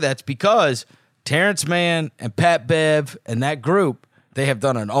part of that's because Terrence Mann and Pat Bev and that group, They have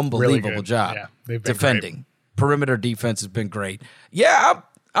done an unbelievable job defending. Great. Perimeter defense has been great. Yeah,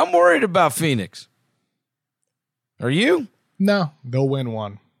 I'm worried about Phoenix. Are you? No, they'll win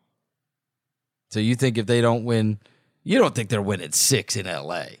one. So you think if they don't win, you don't think they're winning 6 in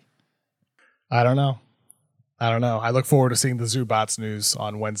L.A.? I don't know. I look forward to seeing the Zubats news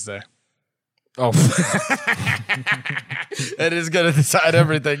on Wednesday. Oh, that is going to decide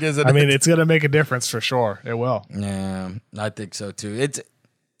everything, isn't it? I mean, it's going to make a difference for sure. It will. Yeah, I think so too.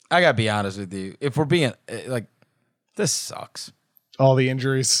 I got to be honest with you. If we're being like, this sucks. All the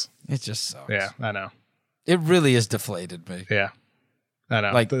injuries. It just sucks. Yeah, I know. It really has deflated me. Yeah, I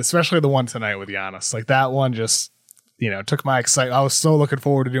know. Like, especially the one tonight with Giannis. Like that one just, took my excitement. I was so looking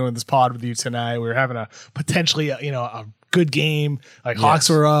forward to doing this pod with you tonight. We were having a potentially, a good game. Like Hawks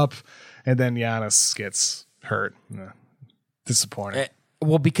were up, and then Giannis gets hurt. Disappointing.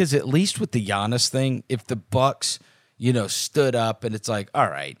 Well, because at least with the Giannis thing, if the Bucks, stood up and it's like, all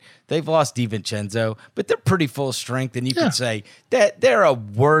right, they've lost DiVincenzo, but they're pretty full strength, and you can say that they're a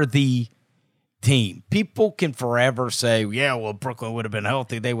worthy team. People can forever say, yeah, well, Brooklyn would have been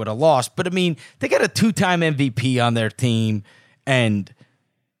healthy, they would have lost. But I mean, they got a 2-time MVP on their team, and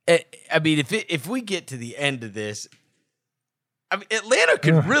I mean, if we get to the end of this, I mean, Atlanta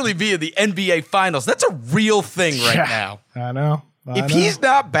could really be in the NBA Finals. That's a real thing right now. I know. If he's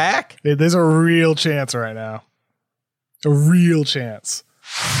not back, there's a real chance right now. A real chance.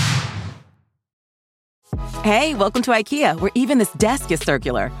 Hey, welcome to IKEA, where even this desk is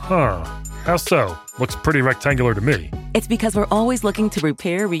circular. Huh. How so? Looks pretty rectangular to me. It's because we're always looking to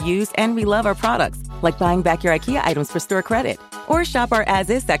repair, reuse, and relove our products, like buying back your IKEA items for store credit. Or shop our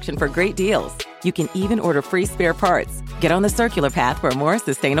as-is section for great deals. You can even order free spare parts. Get on the circular path for a more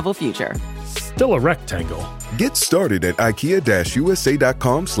sustainable future. Still a rectangle. Get started at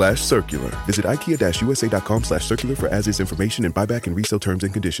IKEA-USA.com/circular. Visit IKEA-USA.com/circular for as-is information and buyback and resale terms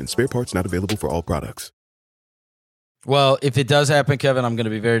and conditions. Spare parts not available for all products. Well, if it does happen, Kevin, I'm going to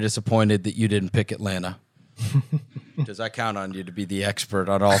be very disappointed that you didn't pick Atlanta. Because I count on you to be the expert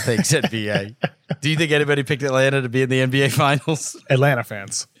on all things NBA. Do you think anybody picked Atlanta to be in the NBA Finals? Atlanta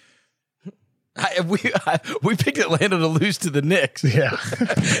fans. We picked Atlanta to lose to the Knicks. Yeah.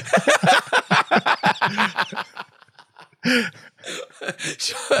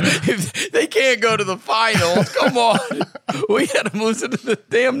 If they can't go to the finals, come on. We got them losing to the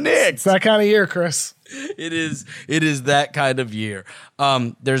damn Knicks. It's that kind of year, Chris. It is that kind of year.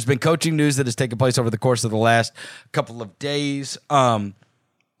 There's been coaching news that has taken place over the course of the last couple of days.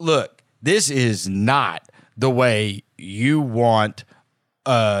 Look, this is not the way you want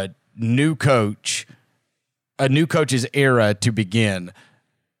a new coach's era to begin,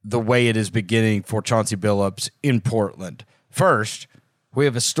 the way it is beginning for Chauncey Billups in Portland. First, we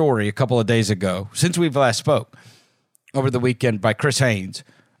have a story a couple of days ago, since we've last spoke, over the weekend by Chris Haynes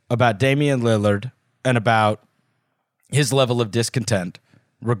about Damian Lillard and about his level of discontent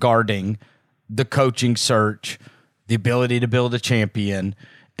regarding the coaching search, the ability to build a champion.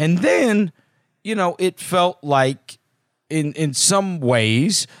 And then, it felt like in some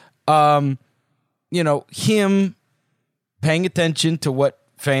ways, him paying attention to what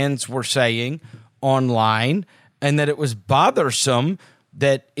fans were saying online, and that it was bothersome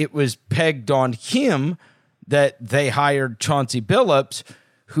that it was pegged on him that they hired Chauncey Billups,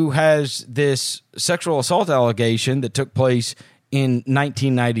 who has this sexual assault allegation that took place in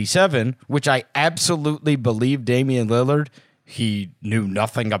 1997, which I absolutely believe Damian Lillard he knew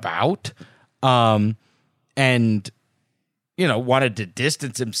nothing about, and wanted to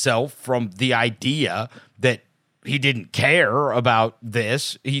distance himself from the idea that he didn't care about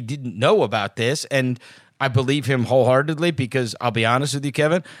this. He didn't know about this. And I believe him wholeheartedly because I'll be honest with you,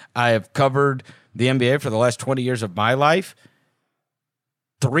 Kevin, I have covered the NBA for the last 20 years of my life.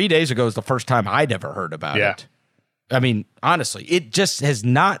 3 days ago is the first time I'd ever heard about it. I mean, honestly, it just has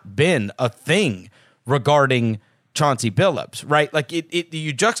not been a thing regarding Chauncey Billups, right? Like you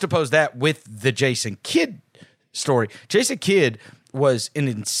juxtapose that with the Jason Kidd story. Jason Kidd was an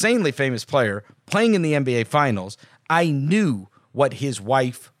insanely famous player playing in the NBA Finals. I knew what his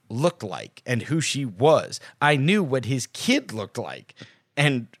wife looked like and who she was. I knew what his kid looked like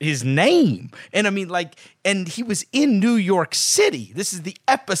and his name. And I mean, and he was in New York City. This is the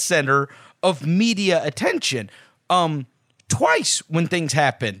epicenter of media attention. Twice when things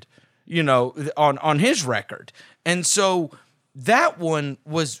happened, on his record. And so that one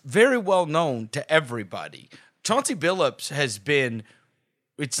was very well known to everybody. Chauncey Billups has been,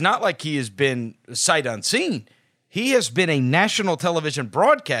 it's not like he has been sight unseen. He has been a national television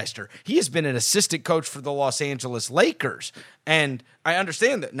broadcaster. He has been an assistant coach for the Los Angeles Lakers. And I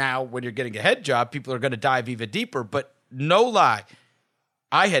understand that now when you're getting a head job, people are going to dive even deeper. But no lie,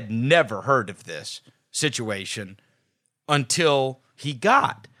 I had never heard of this situation until he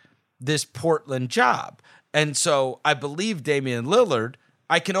got this Portland job. And so I believe Damian Lillard.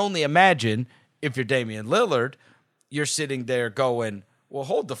 I can only imagine if you're Damian Lillard, you're sitting there going, well,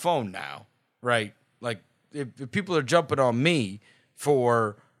 hold the phone now, right? Like, if people are jumping on me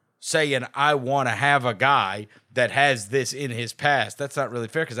for saying I want to have a guy that has this in his past, that's not really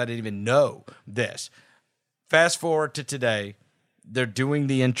fair because I didn't even know this. Fast forward to today, they're doing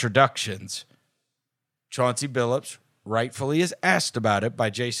the introductions. Chauncey Billups rightfully is asked about it by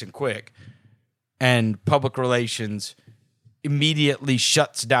Jason Quick, and public relations immediately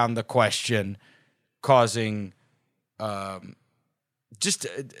shuts down the question, causing just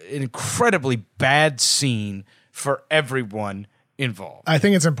an incredibly bad scene for everyone involved. I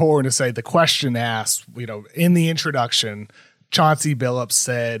think it's important to say the question asked, in the introduction, Chauncey Billups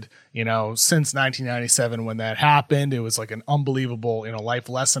said, since 1997 when that happened, it was like an unbelievable, life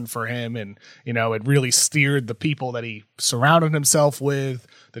lesson for him. And, it really steered the people that he surrounded himself with,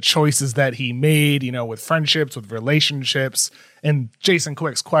 the choices that he made, with friendships, with relationships. And Jason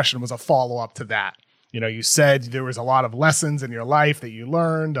Quick's question was a follow-up to that. You said there was a lot of lessons in your life that you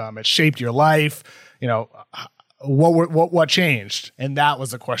learned. It shaped your life. What changed? And that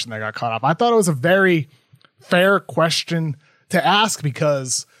was the question that got caught up. I thought it was a very fair question to ask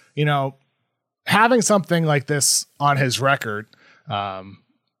because, having something like this on his record,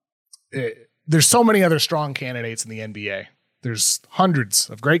 there's so many other strong candidates in the NBA. There's hundreds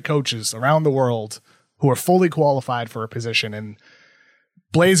of great coaches around the world who are fully qualified for a position. And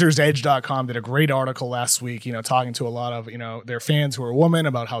BlazersEdge.com did a great article last week, talking to a lot of, their fans who are women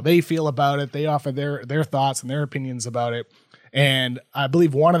about how they feel about it. They offer their thoughts and their opinions about it. And I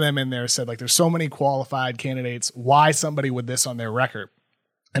believe one of them in there said, there's so many qualified candidates. Why somebody with this on their record?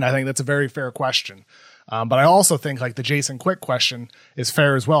 And I think that's a very fair question. But I also think the Jason Quick question is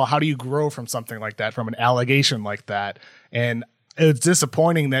fair as well. How do you grow from something like that, from an allegation like that? And it's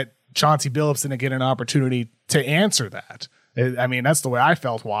disappointing that Chauncey Billups didn't get an opportunity to answer that. I mean, that's the way I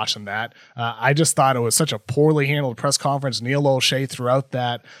felt watching that. I just thought it was such a poorly handled press conference. Neil O'Shea throughout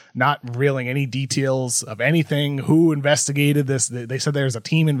that, not revealing any details of anything, who investigated this. They said there's a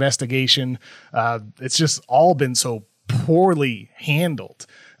team investigation. It's just all been so poorly handled.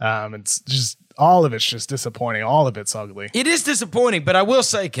 It's just, all of it's just disappointing. All of it's ugly. It is disappointing, but I will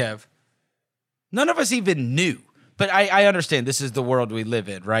say, Kev, none of us even knew. But I understand this is the world we live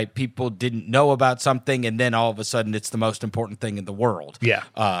in, right? People didn't know about something, and then all of a sudden it's the most important thing in the world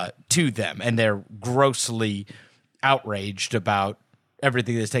to them, and they're grossly outraged about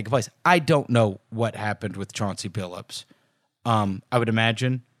everything that's taken place. I don't know what happened with Chauncey Billups. I would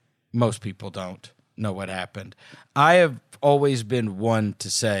imagine most people don't know what happened. I have always been one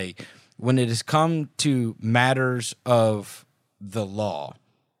to say, when it has come to matters of the law,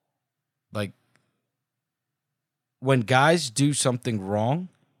 when guys do something wrong,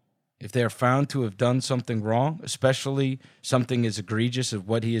 if they are found to have done something wrong, especially something as egregious as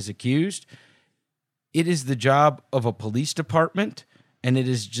what he is accused, it is the job of a police department and it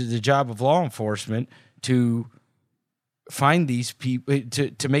is the job of law enforcement to find these people,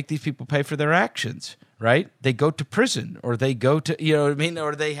 to make these people pay for their actions, right? They go to prison or they go to,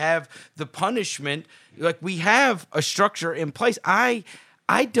 or they have the punishment. We have a structure in place. I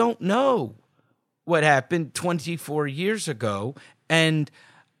don't know what happened 24 years ago, and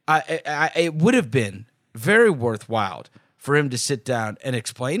it would have been very worthwhile for him to sit down and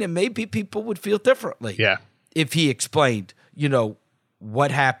explain, and maybe people would feel differently if he explained, what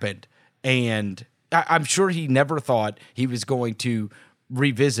happened. And I'm sure he never thought he was going to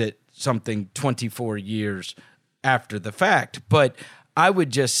revisit something 24 years after the fact. But I would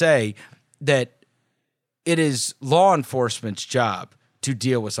just say that it is law enforcement's job to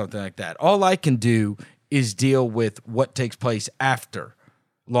deal with something like that. All I can do is deal with what takes place after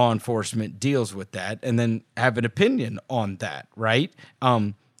law enforcement deals with that and then have an opinion on that, right?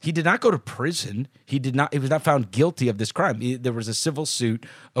 He did not go to prison. He was not found guilty of this crime. There was a civil suit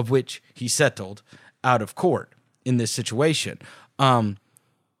of which he settled out of court in this situation.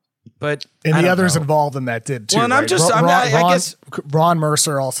 But the others involved in that did too. Well, and right? I guess Ron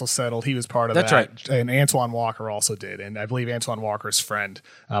Mercer also settled. He was part of that. That's right. And Antoine Walker also did. And I believe Antoine Walker's friend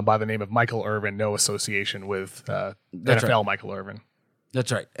by the name of Michael Irvin, no association with NFL right. Michael Irvin.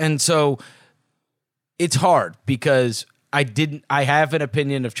 That's right. And so it's hard because I have an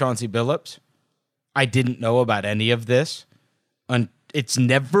opinion of Chauncey Billups. I didn't know about any of this. It's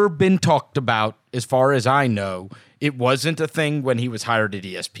never been talked about as far as I know. It wasn't a thing when he was hired at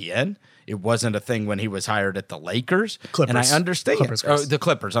ESPN. It wasn't a thing when he was hired at the Lakers. Clippers. And I understand. The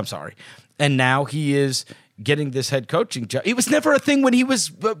Clippers, I'm sorry. And now he is getting this head coaching job. It was never a thing when he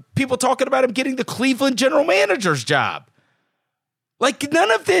was people talking about him getting the Cleveland general manager's job. Like none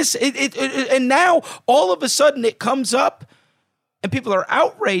of this, and now all of a sudden it comes up and people are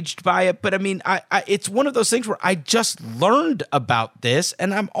outraged by it. But I mean, it's one of those things where I just learned about this.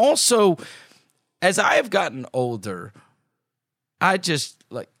 And I'm also, as I have gotten older, I just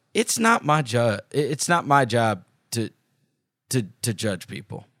like, it's not my job. It's not my job to judge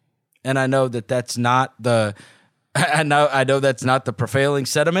people. And I know that that's not I know that's not the prevailing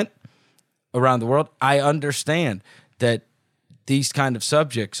sentiment around the world. I understand that these kind of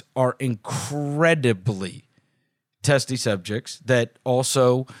subjects are incredibly testy subjects that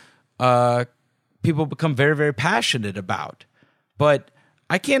also people become very, very passionate about. But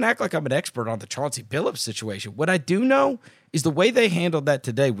I can't act like I'm an expert on the Chauncey Billups situation. What I do know is the way they handled that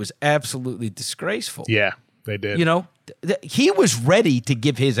today was absolutely disgraceful. Yeah, they did. You know, he was ready to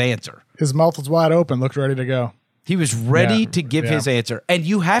give his answer. His mouth was wide open, looked ready to go. He was ready to give his answer. And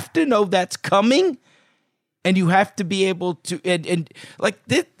you have to know that's coming. And you have to be able to, and like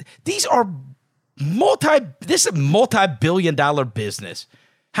these are this is a multi-billion-dollar business.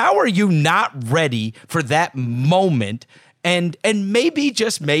 How are you not ready for that moment? And maybe,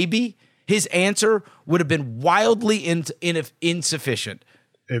 just maybe, his answer would have been wildly insufficient.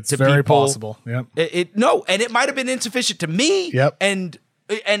 It's very possible. Yep. And it might have been insufficient to me. Yep. And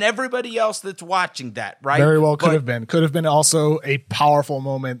everybody else that's watching that, right? Very well could have been. Could have been also a powerful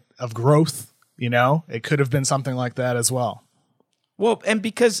moment of growth. You know, it could have been something like that as well. Well, and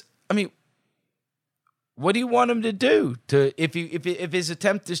because, I mean, what do you want him to do? If his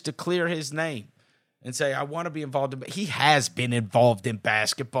attempt is to clear his name and say, I want to be involved in, he has been involved in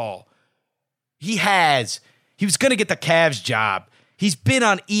basketball. He has. He was going to get the Cavs job. He's been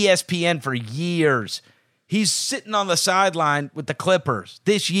on ESPN for years. He's sitting on the sideline with the Clippers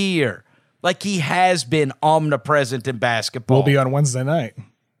this year. Like, he has been omnipresent in basketball. We'll be on Wednesday night.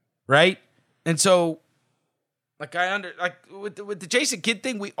 Right? And so, like with the Jason Kidd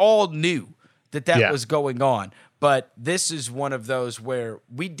thing, we all knew that was going on. But this is one of those where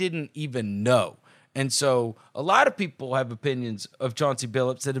we didn't even know. And so a lot of people have opinions of Chauncey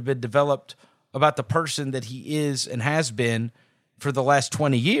Billups that have been developed about the person that he is and has been for the last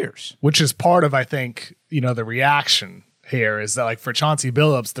 20 years. Which is part of, I think, the reaction here is that, like, for Chauncey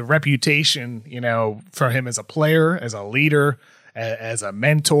Billups, the reputation, for him as a player, as a leader, as a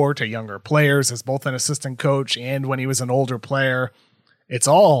mentor to younger players, as both an assistant coach and when he was an older player, it's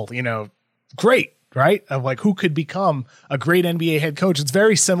all, great, right? Of like who could become a great NBA head coach. It's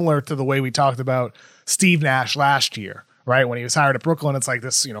very similar to the way we talked about Steve Nash last year, right? When he was hired at Brooklyn, it's like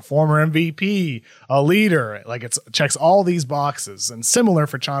this, former MVP, a leader, like it checks all these boxes. And similar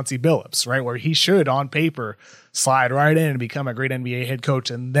for Chauncey Billups, right? Where he should, on paper, slide right in and become a great NBA head coach.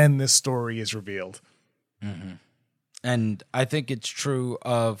 And then this story is revealed. Mm-hmm. And I think it's true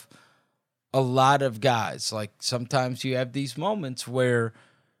of a lot of guys. Like sometimes you have these moments where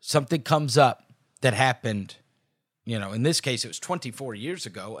something comes up that happened, in this case, it was 24 years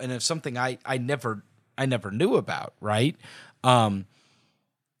ago. And it's something I never knew about. Right. And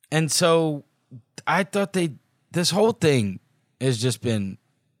so I thought this whole thing has just been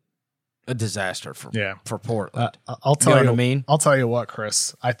a disaster for Portland. I'll tell you what I mean? I'll tell you what,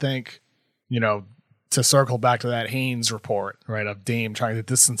 Chris, I think, to circle back to that Haynes report, right, of Dame trying to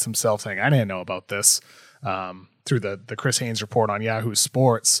distance himself, saying, I didn't know about this, through the Chris Haynes report on Yahoo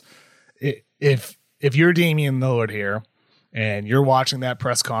Sports. If you're Damian Lillard here and you're watching that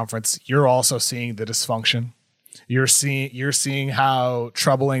press conference, you're also seeing the dysfunction. You're seeing how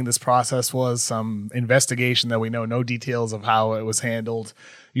troubling this process was, some investigation that we know no details of how it was handled.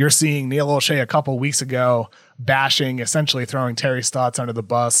 You're seeing Neil O'Shea a couple weeks ago bashing, essentially throwing Terry Stotts under the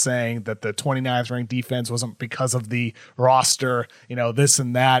bus, saying that the 29th ranked defense wasn't because of the roster, this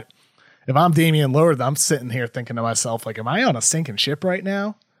and that. If I'm Damian Lillard, I'm sitting here thinking to myself, like, am I on a sinking ship right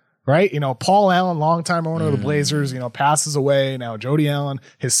now? Right? Paul Allen, longtime owner of the Blazers, passes away. Now Jody Allen,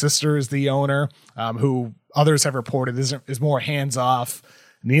 his sister, is the owner, who others have reported is more hands-off.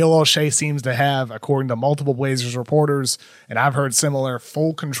 Neil O'Shea seems to have, according to multiple Blazers reporters, and I've heard similar,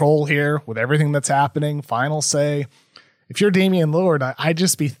 full control here with everything that's happening, final say. If you're Damian Lillard, I'd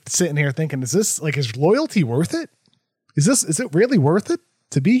just be sitting here thinking, is loyalty worth it? Is it really worth it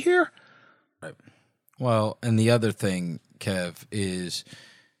to be here? Right. Well, and the other thing, Kev, is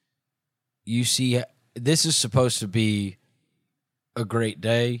you see, this is supposed to be a great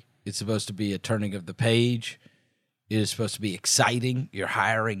day. It's supposed to be a turning of the page. It is supposed to be exciting. You're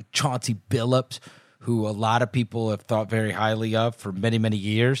hiring Chauncey Billups, who a lot of people have thought very highly of for many, many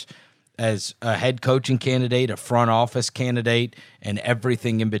years. as a head coaching candidate, a front office candidate, and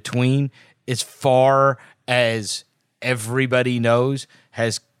everything in between, as far as everybody knows,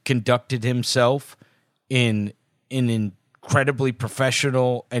 has conducted himself in an incredibly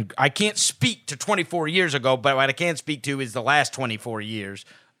professional, and I can't speak to 24 years ago, but what I can speak to is the last 24 years,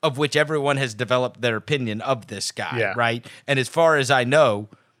 of which everyone has developed their opinion of this guy, right? And as far as I know,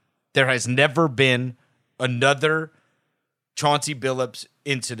 there has never been another Chauncey Billups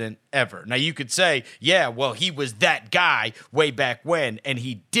incident ever. Now, you could say, yeah, well, he was that guy way back when, and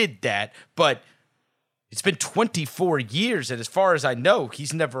he did that, but it's been 24 years, and as far as I know,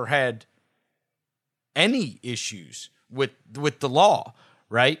 he's never had any issues with the law,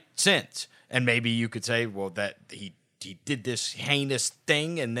 right, since. And maybe you could say, well, that he did this heinous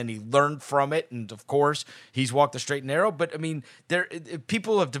thing, and then he learned from it, and of course, he's walked the straight and narrow. But, I mean,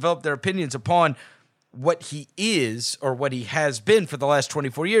 people have developed their opinions upon what he is or what he has been for the last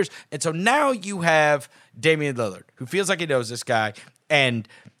 24 years. And so now you have Damian Lillard, who feels like he knows this guy, and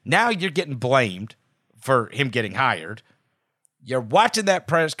now you're getting blamed for him getting hired. You're watching that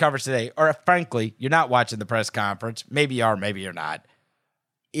press conference today, or frankly, you're not watching the press conference. Maybe you are, maybe you're not.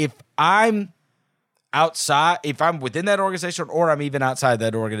 If I'm outside, if I'm within that organization or I'm even outside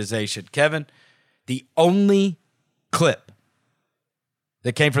that organization, Kevin, the only clip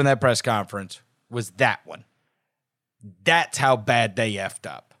that came from that press conference was that one. That's how bad they effed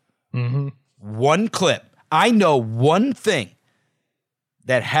up. Mm-hmm. One clip. I know one thing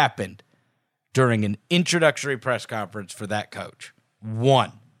that happened during an introductory press conference for that coach.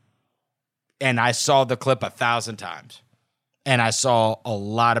 One. And I saw the clip 1,000 times. And I saw a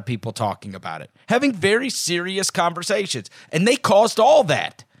lot of people talking about it, having very serious conversations. And they caused all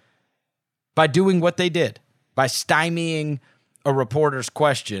that by doing what they did, by stymieing a reporter's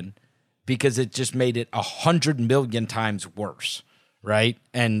question, because it just made it 100 million times worse, right?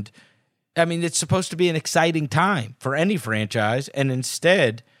 And, I mean, it's supposed to be an exciting time for any franchise, and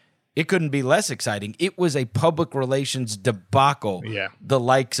instead, it couldn't be less exciting. It was a public relations debacle, the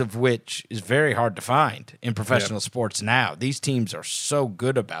likes of which is very hard to find in professional sports now. These teams are so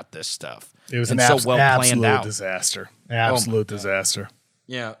good about this stuff. It was and an so well planned out. Disaster. Absolute disaster.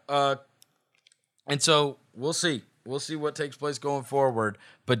 Yeah. And so we'll see. We'll see what takes place going forward.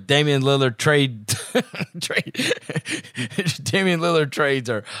 But Damian Lillard Damian Lillard trades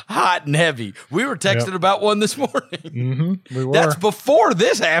are hot and heavy. We were texting about one this morning. Mm-hmm, we were. That's before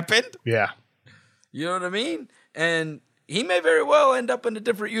this happened. Yeah. You know what I mean? And he may very well end up in a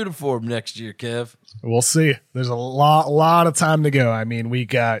different uniform next year, Kev. We'll see. There's a lot of time to go. I mean, we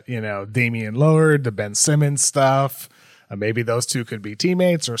got, Damian Lillard, the Ben Simmons stuff. Maybe those two could be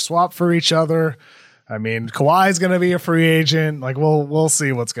teammates or swap for each other. I mean, Kawhi's going to be a free agent. Like, we'll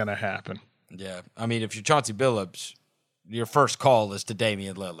see what's going to happen. Yeah. I mean, if you're Chauncey Billups, your first call is to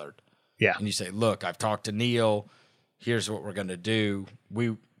Damian Lillard. Yeah. And you say, look, I've talked to Neil. Here's what we're going to do.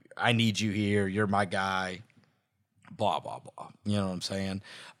 I need you here. You're my guy. Blah, blah, blah. You know what I'm saying?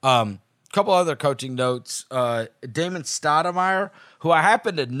 Couple other coaching notes. Damon Stoudemire, who I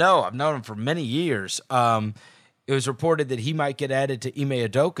happen to know. I've known him for many years. It was reported that he might get added to Ime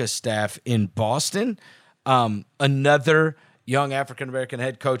Udoka's staff in Boston. Another young African-American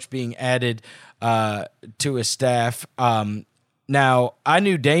head coach being added to his staff. Now, I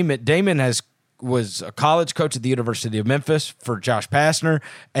knew Damon. Damon was a college coach at the University of Memphis for Josh Pastner,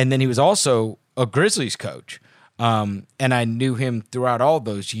 and then he was also a Grizzlies coach. And I knew him throughout all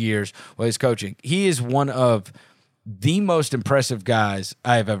those years while he was coaching. He is one of the most impressive guys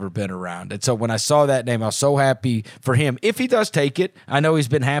I've ever been around. And so when I saw that name, I was so happy for him. If he does take it, I know he's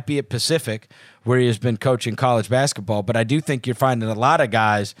been happy at Pacific, where he has been coaching college basketball, but I do think you're finding a lot of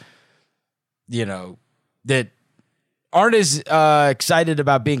guys, that aren't as excited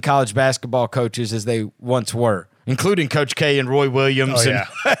about being college basketball coaches as they once were, including Coach K and Roy Williams.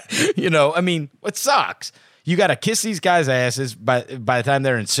 I mean, what sucks? You got to kiss these guys' asses by the time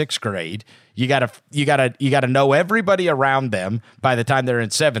they're in 6th grade. You gotta know everybody around them by the time they're in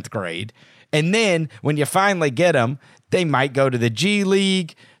 7th grade. And then when you finally get them, they might go to the G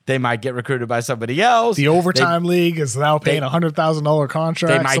League. They might get recruited by somebody else. The overtime league is now paying $100,000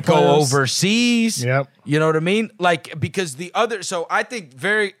 contracts. They might go overseas. Yep. You know what I mean? Like, because so I think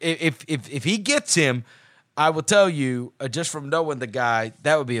if he gets him, I will tell you, just from knowing the guy,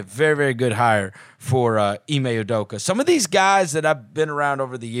 that would be a very, very good hire for Ime Udoka. Some of these guys that I've been around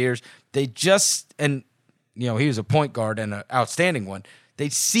over the years, he was a point guard and an outstanding one. They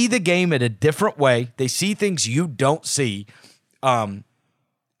see the game in a different way. They see things you don't see. And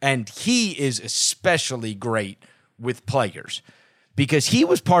he is especially great with players because he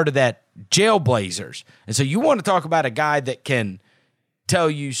was part of that Jailblazers. And so you want to talk about a guy that can tell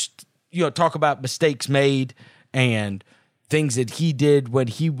you talk about mistakes made and things that he did when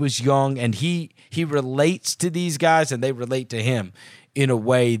he was young, and he relates to these guys and they relate to him in a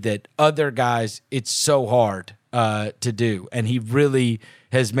way that other guys, it's so hard to do. And he really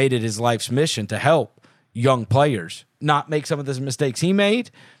has made it his life's mission to help young players not make some of the mistakes he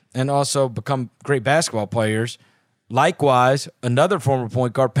made and also become great basketball players. Likewise, another former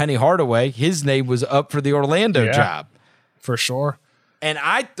point guard, Penny Hardaway, his name was up for the Orlando job. For sure. And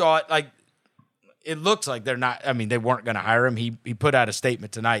I thought, it looks like they weren't going to hire him. He put out a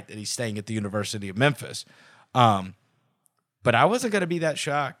statement tonight that he's staying at the University of Memphis. But I wasn't going to be that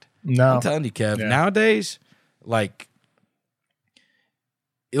shocked. No. I'm telling you, Kev, nowadays, look,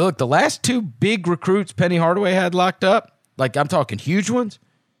 the last two big recruits Penny Hardaway had locked up, I'm talking huge ones,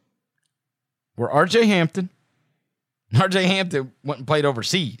 were RJ Hampton. RJ Hampton went and played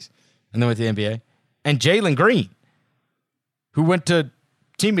overseas and then went to the NBA. And Jalen Green, who went to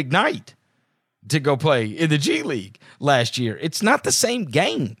Team Ignite to go play in the G League last year. It's not the same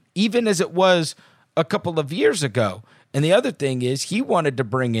game, even as it was a couple of years ago. And the other thing is he wanted to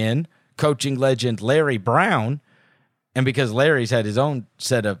bring in coaching legend Larry Brown, and because Larry's had his own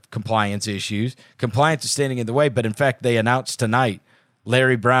set of compliance issues, compliance is standing in the way, but in fact they announced tonight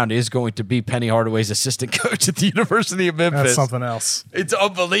Larry Brown is going to be Penny Hardaway's assistant coach at the University of Memphis. That's something else. It's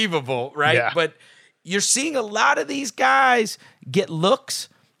unbelievable, right? Yeah. But you're seeing a lot of these guys get looks.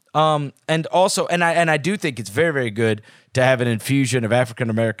 And I do think it's very, very good to have an infusion of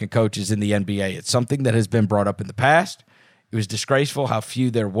African-American coaches in the NBA. It's something that has been brought up in the past. It was disgraceful how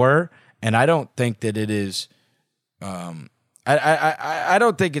few there were. And I don't think that it is, I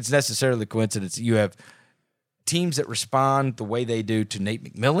don't think it's necessarily coincidence that you have teams that respond the way they do to Nate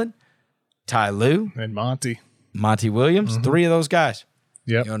McMillan, Ty Lue, and Monty Williams, three of those guys.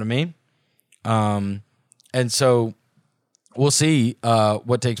 Yep. You know what I mean? And so we'll see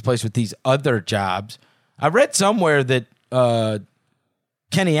what takes place with these other jobs. I read somewhere that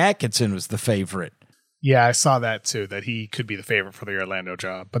Kenny Atkinson was the favorite. Yeah, I saw that too, that he could be the favorite for the Orlando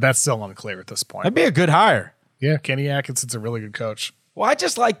job, but that's still unclear at this point. That'd be a good hire. Yeah, Kenny Atkinson's a really good coach. Well, I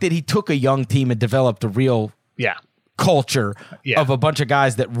just like that he took a young team and developed a real culture of a bunch of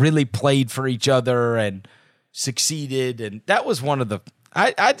guys that really played for each other and succeeded. And that was one of the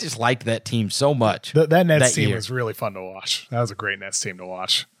I just liked that team so much. That Nets team was really fun to watch. That was a great Nets team to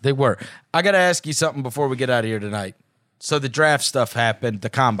watch. They were. I got to ask you something before we get out of here tonight. So the draft stuff happened. The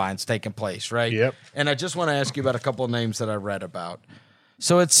combine's taking place, right? Yep. And I just want to ask you about a couple of names that I read about.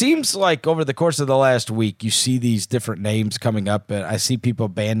 So it seems like over the course of the last week, you see these different names coming up. And I see people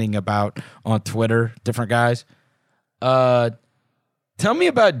banding about on Twitter, different guys. Tell me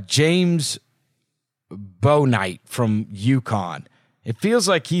about James Bouknight from UConn. It feels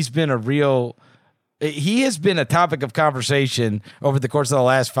like he has been a topic of conversation over the course of the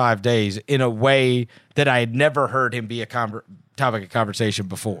last 5 days in a way that I had never heard him be a topic of conversation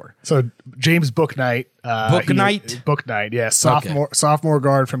before. So James Bouknight. Bouknight, yeah. Sophomore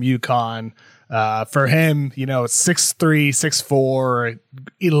guard from UConn. For him, 6'3", 6'4",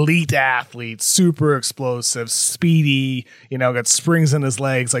 elite athlete, super explosive, speedy, got springs in his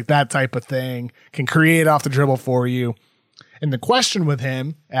legs, like that type of thing, can create off the dribble for you. And the question with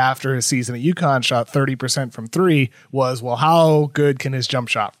him after his season at UConn, shot 30% from three, was, well, how good can his jump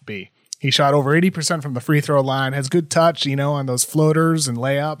shot be? He shot over 80% from the free throw line, has good touch, on those floaters and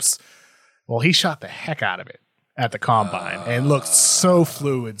layups. Well, he shot the heck out of it at the combine and looked so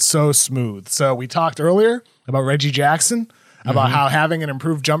fluid, so smooth. So we talked earlier about Reggie Jackson, about how having an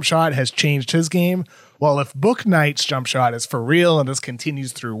improved jump shot has changed his game. Well, if Bouknight's jump shot is for real and this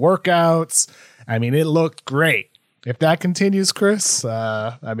continues through workouts, it looked great. If that continues, Chris,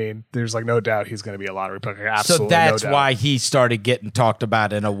 there's no doubt he's going to be a lottery pick. Absolutely, so that's no doubt. Why he started getting talked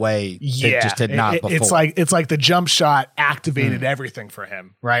about in a way that just had not before. It's like the jump shot activated everything for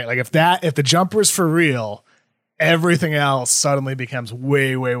him, right? Like if the jumper's for real, everything else suddenly becomes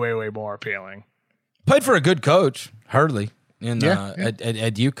way, way, way, way more appealing. Played for a good coach, Hurley. At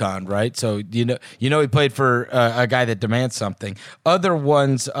UConn, right? So he played for a guy that demands something. Other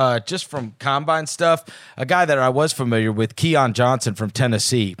ones, just from combine stuff, a guy that I was familiar with, Keon Johnson from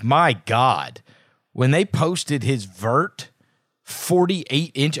Tennessee. My God, when they posted his vert,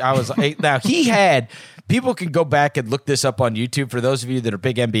 48-inch, I was like, now he had. People can go back and look this up on YouTube. For those of you that are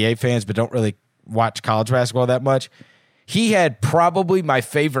big NBA fans but don't really watch college basketball that much, he had probably my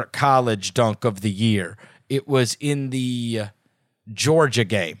favorite college dunk of the year. It was in the Georgia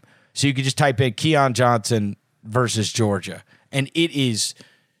game. So you could just type in Keon Johnson versus Georgia. And it is,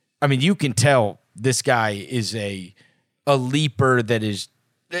 you can tell this guy is a leaper that is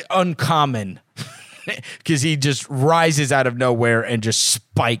uncommon because he just rises out of nowhere and just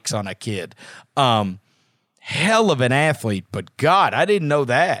spikes on a kid. Hell of an athlete, but God, I didn't know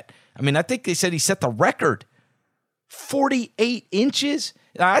that. I mean, I think they said he set the record, 48 inches.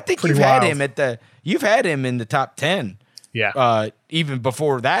 I think you've had him in the top 10. Yeah. Even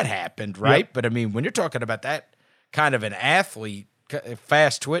before that happened, right? Yep. But I mean, when you're talking about that kind of an athlete,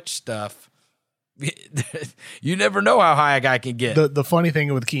 fast twitch stuff, you never know how high a guy can get. The funny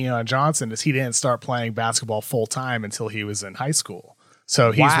thing with Keon Johnson is he didn't start playing basketball full time until he was in high school.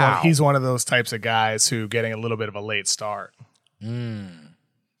 So he's one of those types of guys who getting a little bit of a late start.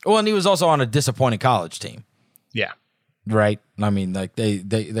 Well, and he was also on a disappointing college team. Yeah. Right? I mean, like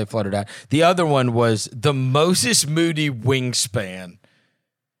they fluttered out. The other one was the Moses Moody wingspan.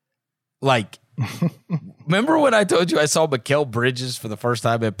 Like, remember when I told you I saw Mikal Bridges for the first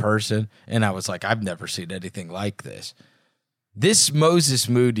time in person? And I was like, I've never seen anything like this. This Moses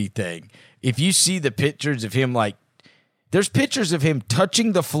Moody thing, if you see the pictures of him, like, there's pictures of him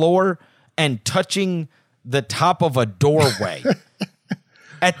touching the floor and touching the top of a doorway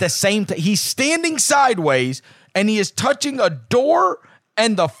at the same time. He's standing sideways and he is touching a door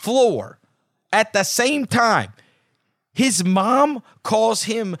and the floor at the same time. His mom calls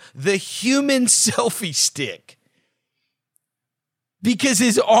him the human selfie stick because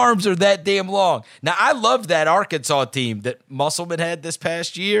his arms are that damn long. Now, I loved that Arkansas team that Musselman had this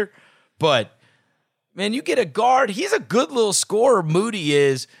past year, but, man, you get a guard. He's a good little scorer, Moody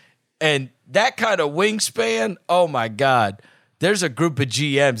is, and that kind of wingspan, oh, my God. There's a group of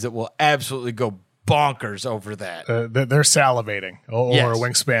GMs that will absolutely go bonkers over that. They're salivating over a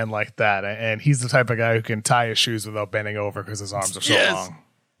wingspan like that. And he's the type of guy who can tie his shoes without bending over because his arms are so long.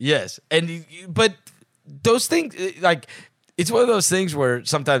 Yes. But those things, like, it's one of those things where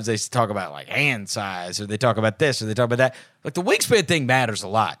sometimes they talk about like hand size or they talk about this or they talk about that. Like the wingspan thing matters a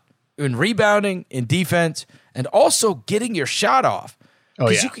lot in rebounding, in defense, and also getting your shot off.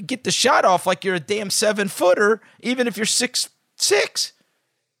 Because you could get the shot off like you're a damn 7-footer, even if you're 6'6",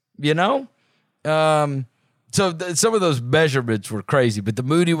 you know? So some of those measurements were crazy, but the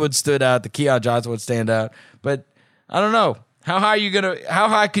Moody one stood out, the Keon Johnson would stand out. But I don't know. How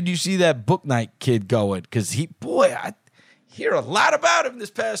high could you see that Book Night kid going? Because I hear a lot about him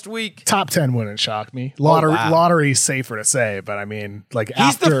this past week. Top 10 wouldn't shock me. Lottery's safer to say, but I mean, like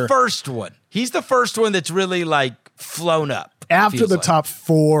he's the first one. He's the first one that's really like flown up. After the top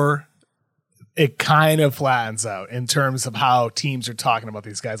 4, it kind of flattens out in terms of how teams are talking about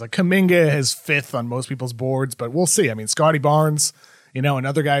these guys. Like Kuminga is 5th on most people's boards, but we'll see. I mean, Scotty Barnes,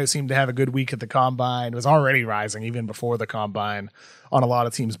 another guy who seemed to have a good week at the Combine, was already rising even before the Combine on a lot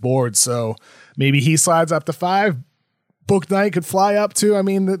of teams' boards. So maybe he slides up to 5. Book Night could fly up to, I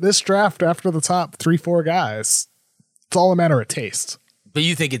mean, this draft after the top 3-4 guys, it's all a matter of taste. But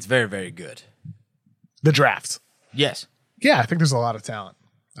you think it's very, very good? The draft. Yes. Yeah, I think there's a lot of talent.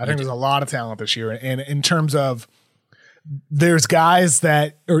 I think there's a lot of talent this year. And in terms of, there's guys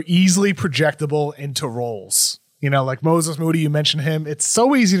that are easily projectable into roles. Like Moses Moody, you mentioned him. It's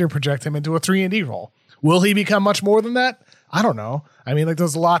so easy to project him into a 3-and-D role. Will he become much more than that? I don't know. I mean, like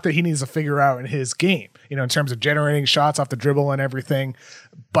there's a lot that he needs to figure out in his game, in terms of generating shots off the dribble and everything.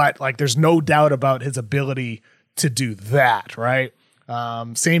 But like, there's no doubt about his ability to do that, right?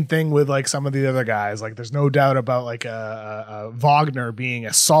 Same thing with like some of the other guys. Like there's no doubt about like a Wagner being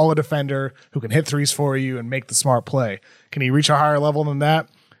a solid defender who can hit threes for you and make the smart play. Can he reach a higher level than that?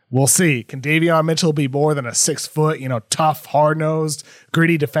 We'll see. Can Davion Mitchell be more than a 6-foot, tough, hard-nosed,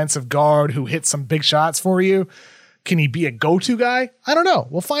 gritty defensive guard who hits some big shots for you? Can he be a go-to guy? I don't know.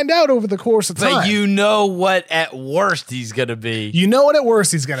 We'll find out over the course of time. But you know what at worst he's going to be. You know what at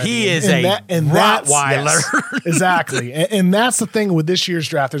worst he's going to be. He is a Rottweiler. Yes, exactly. And that's the thing with this year's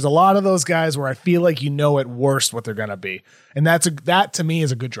draft. There's a lot of those guys where I feel like you know at worst what they're going to be. And that to me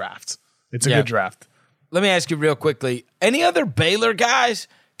is a good draft. It's a good draft. Let me ask you real quickly. Any other Baylor guys?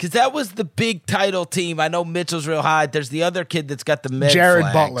 Because that was the big title team. I know Mitchell's real high. There's the other kid that's got the med Jared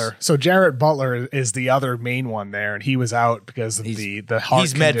flags. Butler. So Jared Butler is the other main one there, and he was out because of the heart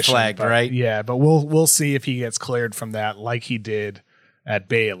He's condition. med flagged, right? Yeah, but we'll see if he gets cleared from that like he did at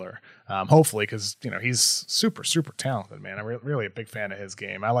Baylor. Hopefully, because he's super, super talented, man. I'm really a big fan of his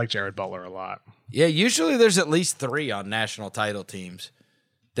game. I like Jared Butler a lot. Yeah, usually there's at least 3 on national title teams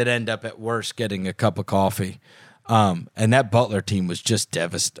that end up at worst getting a cup of coffee. And that Butler team was just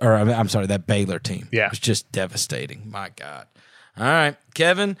devastating. Or I'm sorry, that Baylor team was just devastating. My God. All right,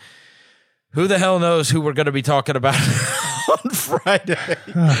 Kevin, who the hell knows who we're going to be talking about on Friday?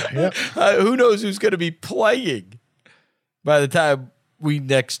 Who knows who's going to be playing by the time we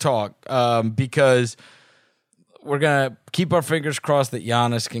next talk? Because we're going to keep our fingers crossed that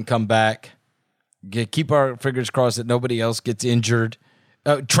Giannis can come back. keep our fingers crossed that nobody else gets injured.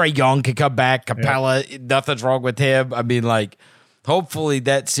 Trae Young can come back. Capella, nothing's wrong with him. I mean, like, hopefully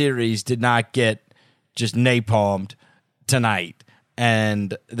that series did not get just napalmed tonight.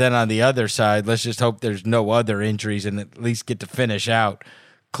 And then on the other side, let's just hope there's no other injuries and at least get to finish out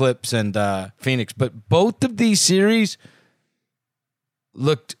Clips and Phoenix. But both of these series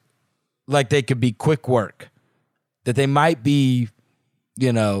looked like they could be quick work, that they might be,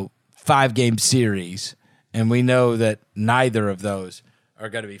 5-game series. And we know that neither of those are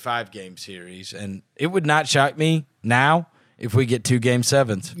going to be 5-game series. And it would not shock me now if we get 2 Game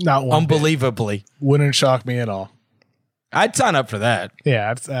 7s. Not one Unbelievably. bit. Wouldn't shock me at all. I'd sign up for that.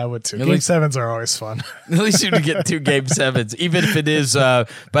 Yeah, I would too. Game 7s are always fun. At least you can get 2 Game 7s. Even if it is, by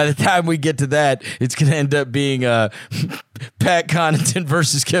the time we get to that, it's going to end up being Pat Connaughton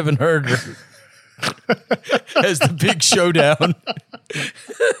versus Kevin Huerter as the big showdown.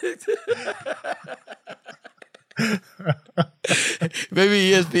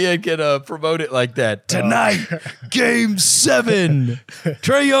 Maybe ESPN can promote it like that. Tonight, Game 7.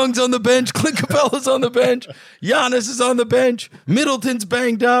 Trae Young's on the bench. Clint Capella's on the bench. Giannis is on the bench. Middleton's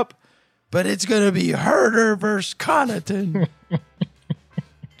banged up. But it's going to be Huerter versus Connaughton.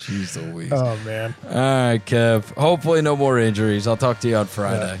 Jeez Louise. Oh, man. All right, Kev. Hopefully no more injuries. I'll talk to you on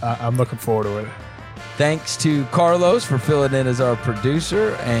Friday. I'm looking forward to it. Thanks to Carlos for filling in as our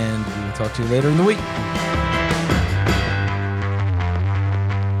producer, and we will talk to you later in the week.